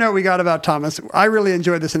 The other note we got about Thomas, I really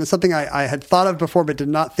enjoyed this, and it's something I had thought of before but did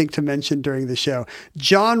not think to mention during the show.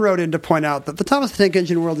 John wrote in to point out that the Thomas the Tank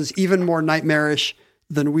Engine world is even more nightmarish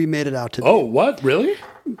than we made it out to be. Oh, what? Really?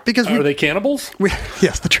 Because are they cannibals?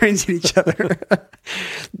 Yes, the trains eat each other.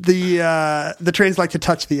 The trains like to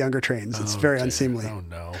touch the younger trains. It's very unseemly. Oh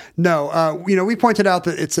no. No, we pointed out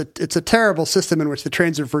that it's a terrible system in which the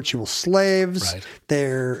trains are virtual slaves. Right.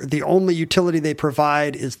 The only utility they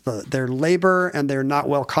provide is their labor, and they're not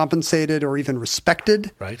well compensated or even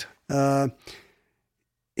respected. Right.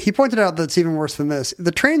 He pointed out that it's even worse than this.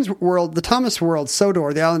 The trains world, the Thomas world,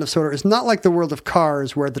 Sodor, the island of Sodor, is not like the world of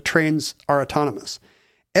Cars where the trains are autonomous.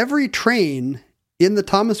 Every train in the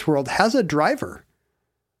Thomas world has a driver.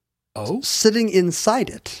 Oh? Sitting inside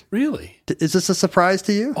it. Really? Is this a surprise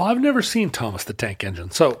to you? Oh, I've never seen Thomas the Tank Engine,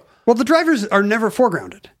 Well, the drivers are never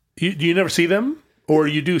foregrounded. You never see them, or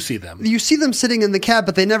you do see them? You see them sitting in the cab,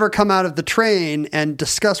 but they never come out of the train and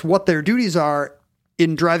discuss what their duties are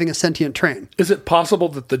in driving a sentient train. Is it possible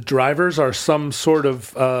that the drivers are some sort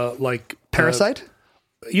of Parasite?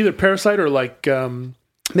 Either parasite or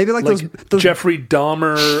Maybe like those Jeffrey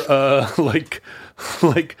Dahmer,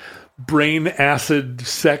 like brain acid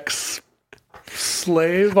sex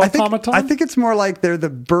slave automaton? I think it's more like they're the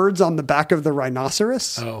birds on the back of the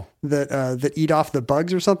rhinoceros that eat off the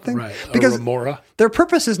bugs or something. Right, because remora. Their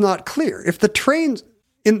purpose is not clear. If the trains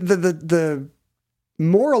in the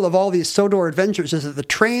moral of all these Sodor adventures is that the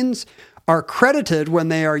trains are credited when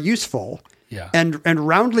they are useful, and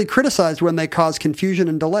roundly criticized when they cause confusion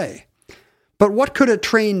and delay. But what could a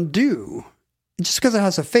train do? Just because it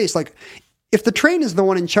has a face, like if the train is the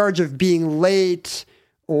one in charge of being late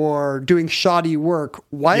or doing shoddy work,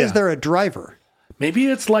 why is there a driver? Maybe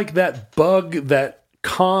it's like that bug that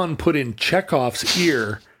Khan put in Chekhov's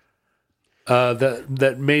ear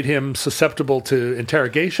that made him susceptible to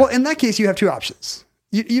interrogation. Well, in that case, you have two options.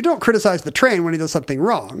 You don't criticize the train when he does something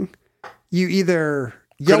wrong. You either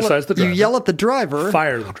yell at the driver,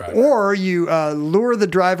 fire the driver, or you lure the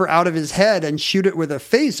driver out of his head and shoot it with a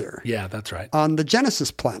phaser. Yeah, that's right. On the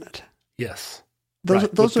Genesis planet. Yes.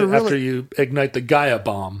 Those are really... After you ignite the Gaia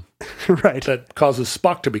bomb. Right. That causes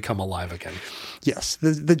Spock to become alive again. Yes.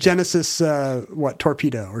 The Genesis,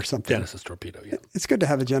 torpedo or something. Genesis torpedo, yeah. It's good to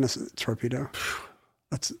have a Genesis torpedo.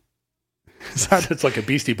 It's like a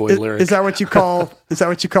Beastie Boy lyric. Is that what you call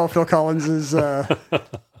Phil Collins's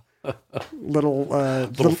little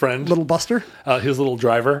friend? Little Buster? His little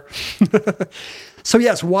driver. So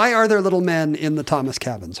yes, why are there little men in the Thomas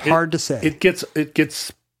cabins? Hard to say. It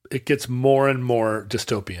gets more and more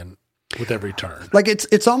dystopian with every turn. Like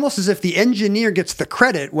it's almost as if the engineer gets the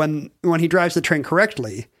credit when he drives the train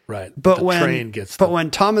correctly. Right. But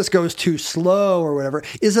when Thomas goes too slow or whatever,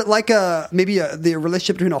 is it like the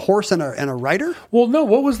relationship between a horse and a rider? Well, no.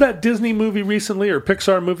 What was that Disney movie recently or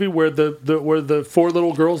Pixar movie where the four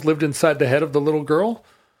little girls lived inside the head of the little girl?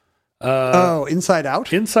 Inside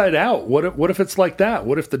Out? Inside Out. What if it's like that?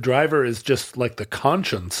 What if the driver is just like the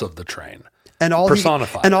conscience of the train? And all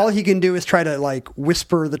personified. All he can do is try to like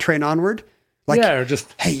whisper the train onward. Like, or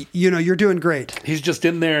just, hey, you're doing great. He's just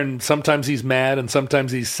in there, and sometimes he's mad, and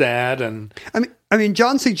sometimes he's sad, and I mean,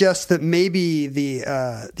 John suggests that maybe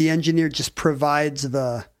the engineer just provides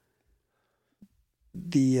the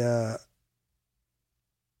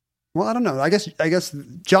well, I don't know. I guess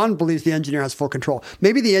John believes the engineer has full control.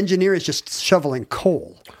 Maybe the engineer is just shoveling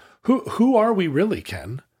coal. Who are we really,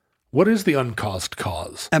 Ken? What is the uncaused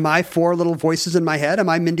cause? Am I four little voices in my head? Am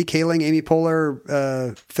I Mindy Kaling, Amy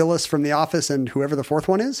Poehler, Phyllis from The Office, and whoever the fourth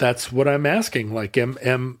one is? That's what I'm asking. Like,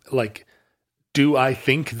 do I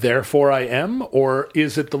think, therefore I am? Or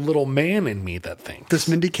is it the little man in me that thinks? Does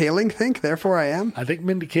Mindy Kaling think, therefore I am? I think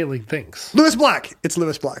Mindy Kaling thinks. Lewis Black. It's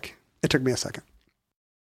Lewis Black. It took me a second.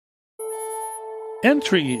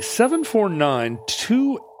 Entry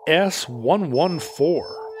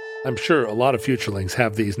 7492S114. I'm sure a lot of futurelings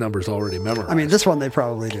have these numbers already memorized. I mean, this one they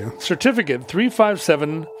probably do. Certificate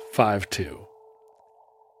 35752.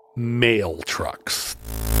 Mail trucks.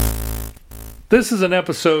 This is an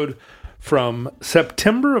episode from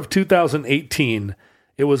September of 2018.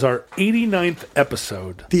 It was our 89th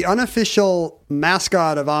episode. The unofficial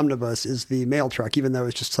mascot of Omnibus is the mail truck, even though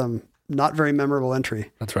it's just some not very memorable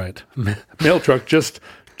entry. That's right. Mail truck, just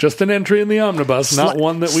an entry in the Omnibus, not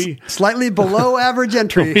one that we... Slightly below average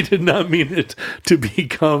entry. We did not mean it to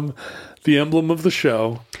become the emblem of the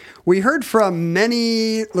show. We heard from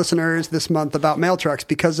many listeners this month about mail trucks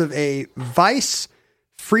because of a Vice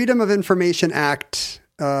Freedom of Information Act,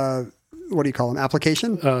 what do you call them,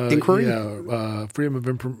 application? Inquiry? Yeah, Freedom of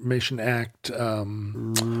Information Act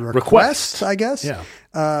request, I guess. Yeah.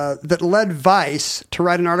 That led Vice to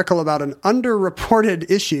write an article about an underreported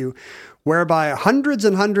issue whereby hundreds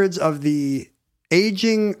and hundreds of the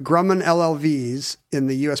aging Grumman LLVs in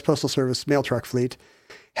the U.S. Postal Service mail truck fleet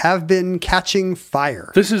have been catching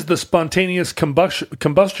fire. This is the spontaneous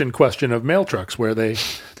combustion question of mail trucks, where they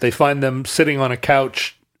find them sitting on a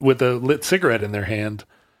couch with a lit cigarette in their hand.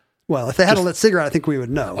 Well, if they had a lit cigarette, I think we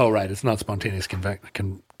would know. Oh, right. It's not spontaneous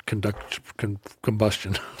combustion.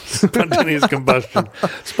 Spontaneous combustion.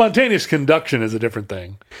 Spontaneous conduction is a different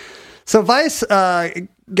thing. So Vice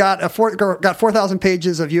got 4,000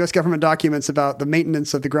 pages of U.S. government documents about the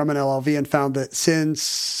maintenance of the Grumman LLV and found that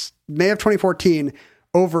since May of 2014,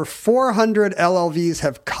 over 400 LLVs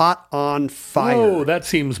have caught on fire. Whoa, that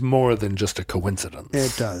seems more than just a coincidence.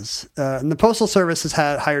 It does. And the Postal Service has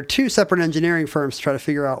hired 2 separate engineering firms to try to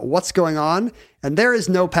figure out what's going on, and there is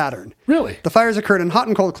no pattern. Really? The fires occurred in hot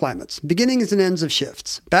and cold climates, beginnings and ends of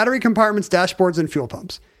shifts, battery compartments, dashboards, and fuel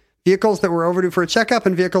pumps, vehicles that were overdue for a checkup,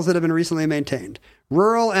 and vehicles that have been recently maintained,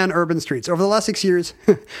 rural and urban streets. Over the last 6 years,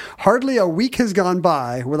 hardly a week has gone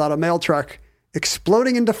by without a mail truck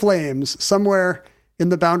exploding into flames somewhere in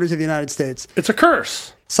the boundaries of the United States. It's a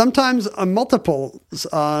curse. Sometimes multiples.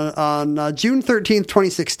 On June 13th,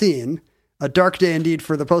 2016, a dark day indeed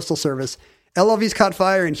for the Postal Service, LLVs caught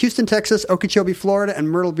fire in Houston, Texas, Okeechobee, Florida, and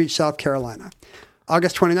Myrtle Beach, South Carolina.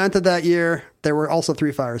 August 29th of that year, there were also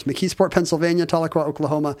 3 fires: McKeesport, Pennsylvania, Tahlequah,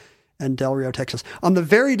 Oklahoma, and Del Rio, Texas. On the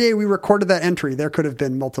very day we recorded that entry, there could have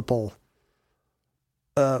been multiple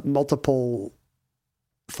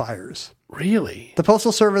fires. Really? The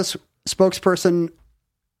Postal Service spokesperson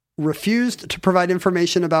refused to provide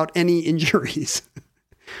information about any injuries,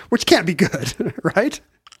 which can't be good, right?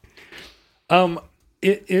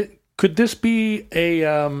 Could this be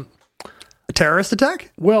a terrorist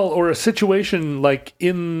attack? Well, or a situation like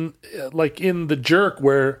in The Jerk,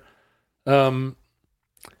 where the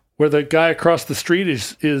guy across the street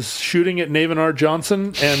is shooting at Navin R.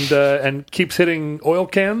 Johnson and keeps hitting oil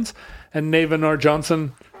cans, and Navin R.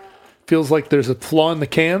 Johnson feels like there's a flaw in the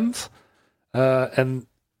cans, and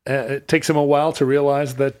it takes him a while to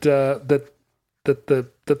realize that the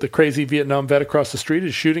crazy Vietnam vet across the street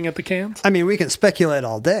is shooting at the cans. I mean, we can speculate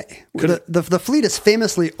all day. The fleet is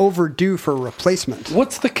famously overdue for replacement.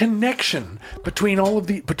 What's the connection between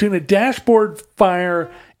between a dashboard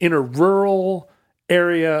fire in a rural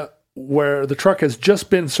area where the truck has just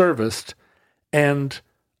been serviced and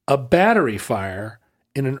a battery fire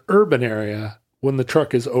in an urban area when the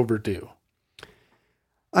truck is overdue?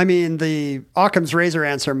 I mean, the Occam's razor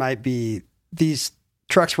answer might be these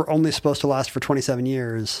trucks were only supposed to last for 27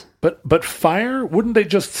 years. But fire, wouldn't they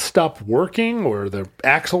just stop working, or the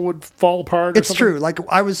axle would fall apart? It's true. Like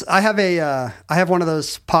I have one of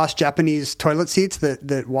those posh Japanese toilet seats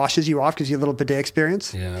that washes you off, gives you a little bidet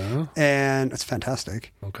experience. Yeah. And it's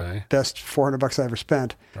fantastic. Okay. Best $400 I ever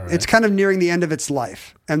spent. Right. It's kind of nearing the end of its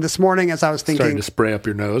life. And this morning, as I was thinking, starting to spray up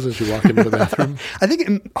your nose as you walk into the bathroom. I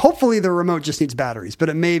think hopefully the remote just needs batteries, but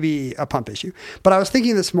it may be a pump issue. But I was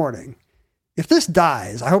thinking this morning, if this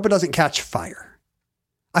dies, I hope it doesn't catch fire.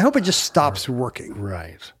 I hope it just stops working.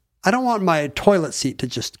 Right. I don't want my toilet seat to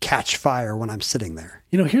just catch fire when I'm sitting there.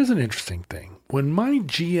 You know, here's an interesting thing. When my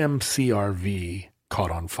GM CRV caught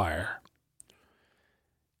on fire,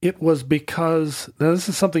 it was because, now this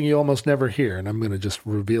is something you almost never hear, and I'm going to just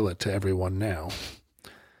reveal it to everyone now.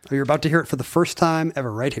 You're about to hear it for the first time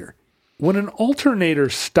ever right here. When an alternator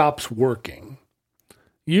stops working,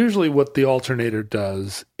 usually what the alternator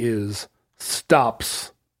does is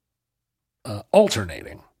stops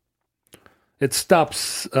alternating. It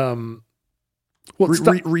stops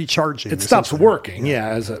recharging. It stops working,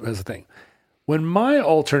 as a thing. When my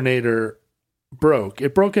alternator broke,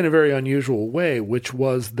 it broke in a very unusual way, which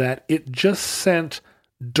was that it just sent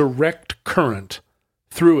direct current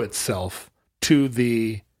through itself to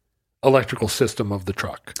the electrical system of the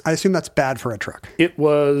truck. I assume that's bad for a truck. It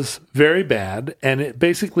was very bad, and it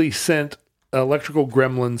basically sent electrical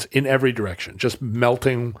gremlins in every direction, just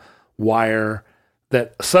melting wire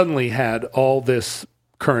that suddenly had all this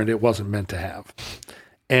current it wasn't meant to have.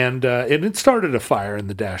 And it started a fire in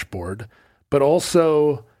the dashboard, but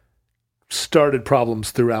also started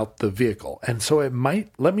problems throughout the vehicle. And so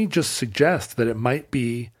let me just suggest that it might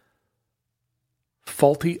be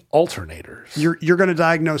faulty alternators. You're going to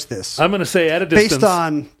diagnose this. I'm going to say at a distance.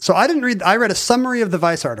 I read a summary of the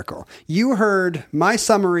Vice article. You heard my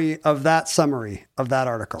summary of that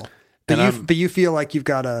article. But you feel like you've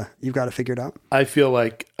got to figure it out. I feel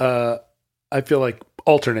like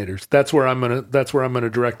alternators. That's where I'm going to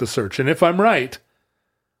direct the search. And if I'm right,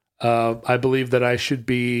 I believe that I should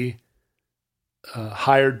be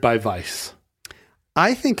hired by Vice.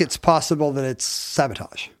 I think it's possible that it's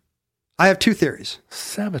sabotage. I have 2 theories.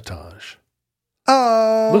 Sabotage.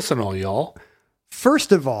 Oh. Listen, all y'all.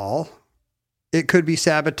 First of all, it could be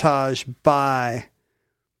sabotage by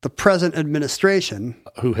the present administration.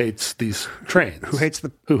 Who hates these trains.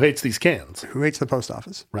 Who hates these cans. Who hates the post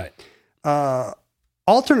office. Right.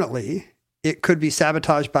 Alternately, it could be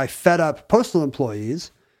sabotage by fed up postal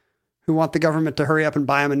employees who want the government to hurry up and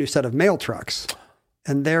buy them a new set of mail trucks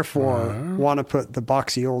and therefore want to put the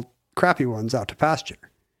boxy old crappy ones out to pasture.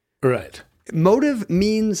 Right. Motive,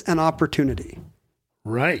 means, and opportunity.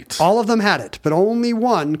 Right. All of them had it, but only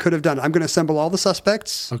one could have done it. I'm going to assemble all the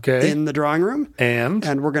suspects in the drawing room.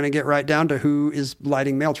 And we're going to get right down to who is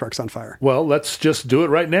lighting mail trucks on fire. Well, let's just do it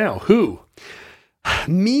right now. Who?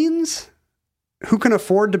 Means who can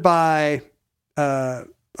afford to buy a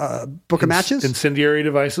book of matches? Incendiary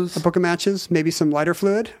devices? A book of matches, maybe some lighter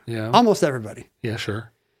fluid. Yeah. Almost everybody. Yeah,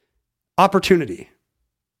 sure. Opportunity.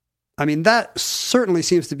 I mean, that certainly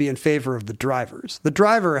seems to be in favor of the drivers. The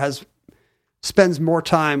driver spends more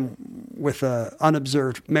time with an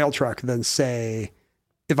unobserved mail truck than, say,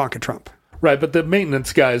 Ivanka Trump. Right, but the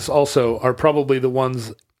maintenance guys also are probably the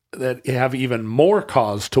ones that have even more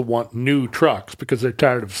cause to want new trucks because they're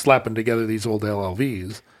tired of slapping together these old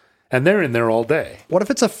LLVs, and they're in there all day. What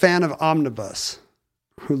if it's a fan of Omnibus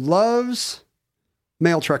who loves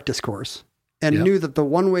mail truck discourse and knew that the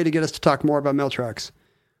one way to get us to talk more about mail trucks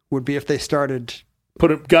would be if they started...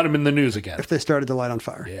 Got him in the news again. If they started to light on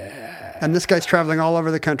fire. Yeah. And this guy's traveling all over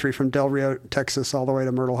the country from Del Rio, Texas, all the way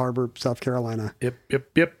to Myrtle Harbor, South Carolina.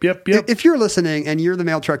 Yep. If you're listening and you're the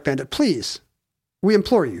mail truck bandit, please, we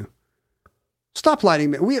implore you, stop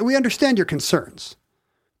lighting. We understand your concerns,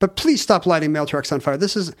 but please stop lighting mail trucks on fire.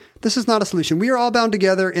 This is not a solution. We are all bound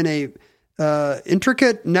together in a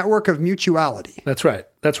intricate network of mutuality. That's right.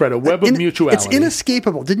 A web of mutuality. It's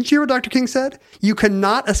inescapable. Didn't you hear what Dr. King said? You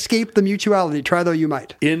cannot escape the mutuality. Try though you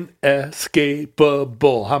might.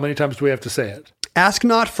 Inescapable. How many times do we have to say it? Ask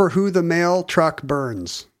not for who the mail truck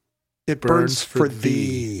burns. It burns for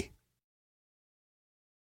thee.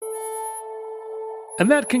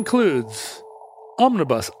 And that concludes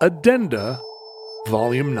Omnibus Addenda,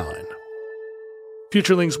 Volume 9.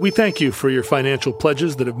 Futurelings, we thank you for your financial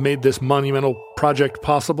pledges that have made this monumental project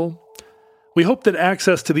possible. We hope that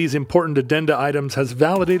access to these important addenda items has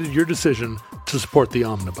validated your decision to support the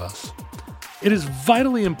Omnibus. It is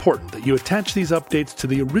vitally important that you attach these updates to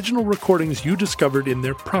the original recordings you discovered in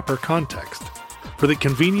their proper context, for the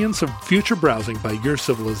convenience of future browsing by your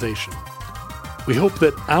civilization. We hope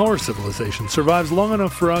that our civilization survives long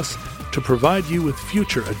enough for us to provide you with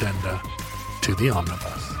future addenda to the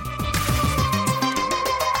Omnibus.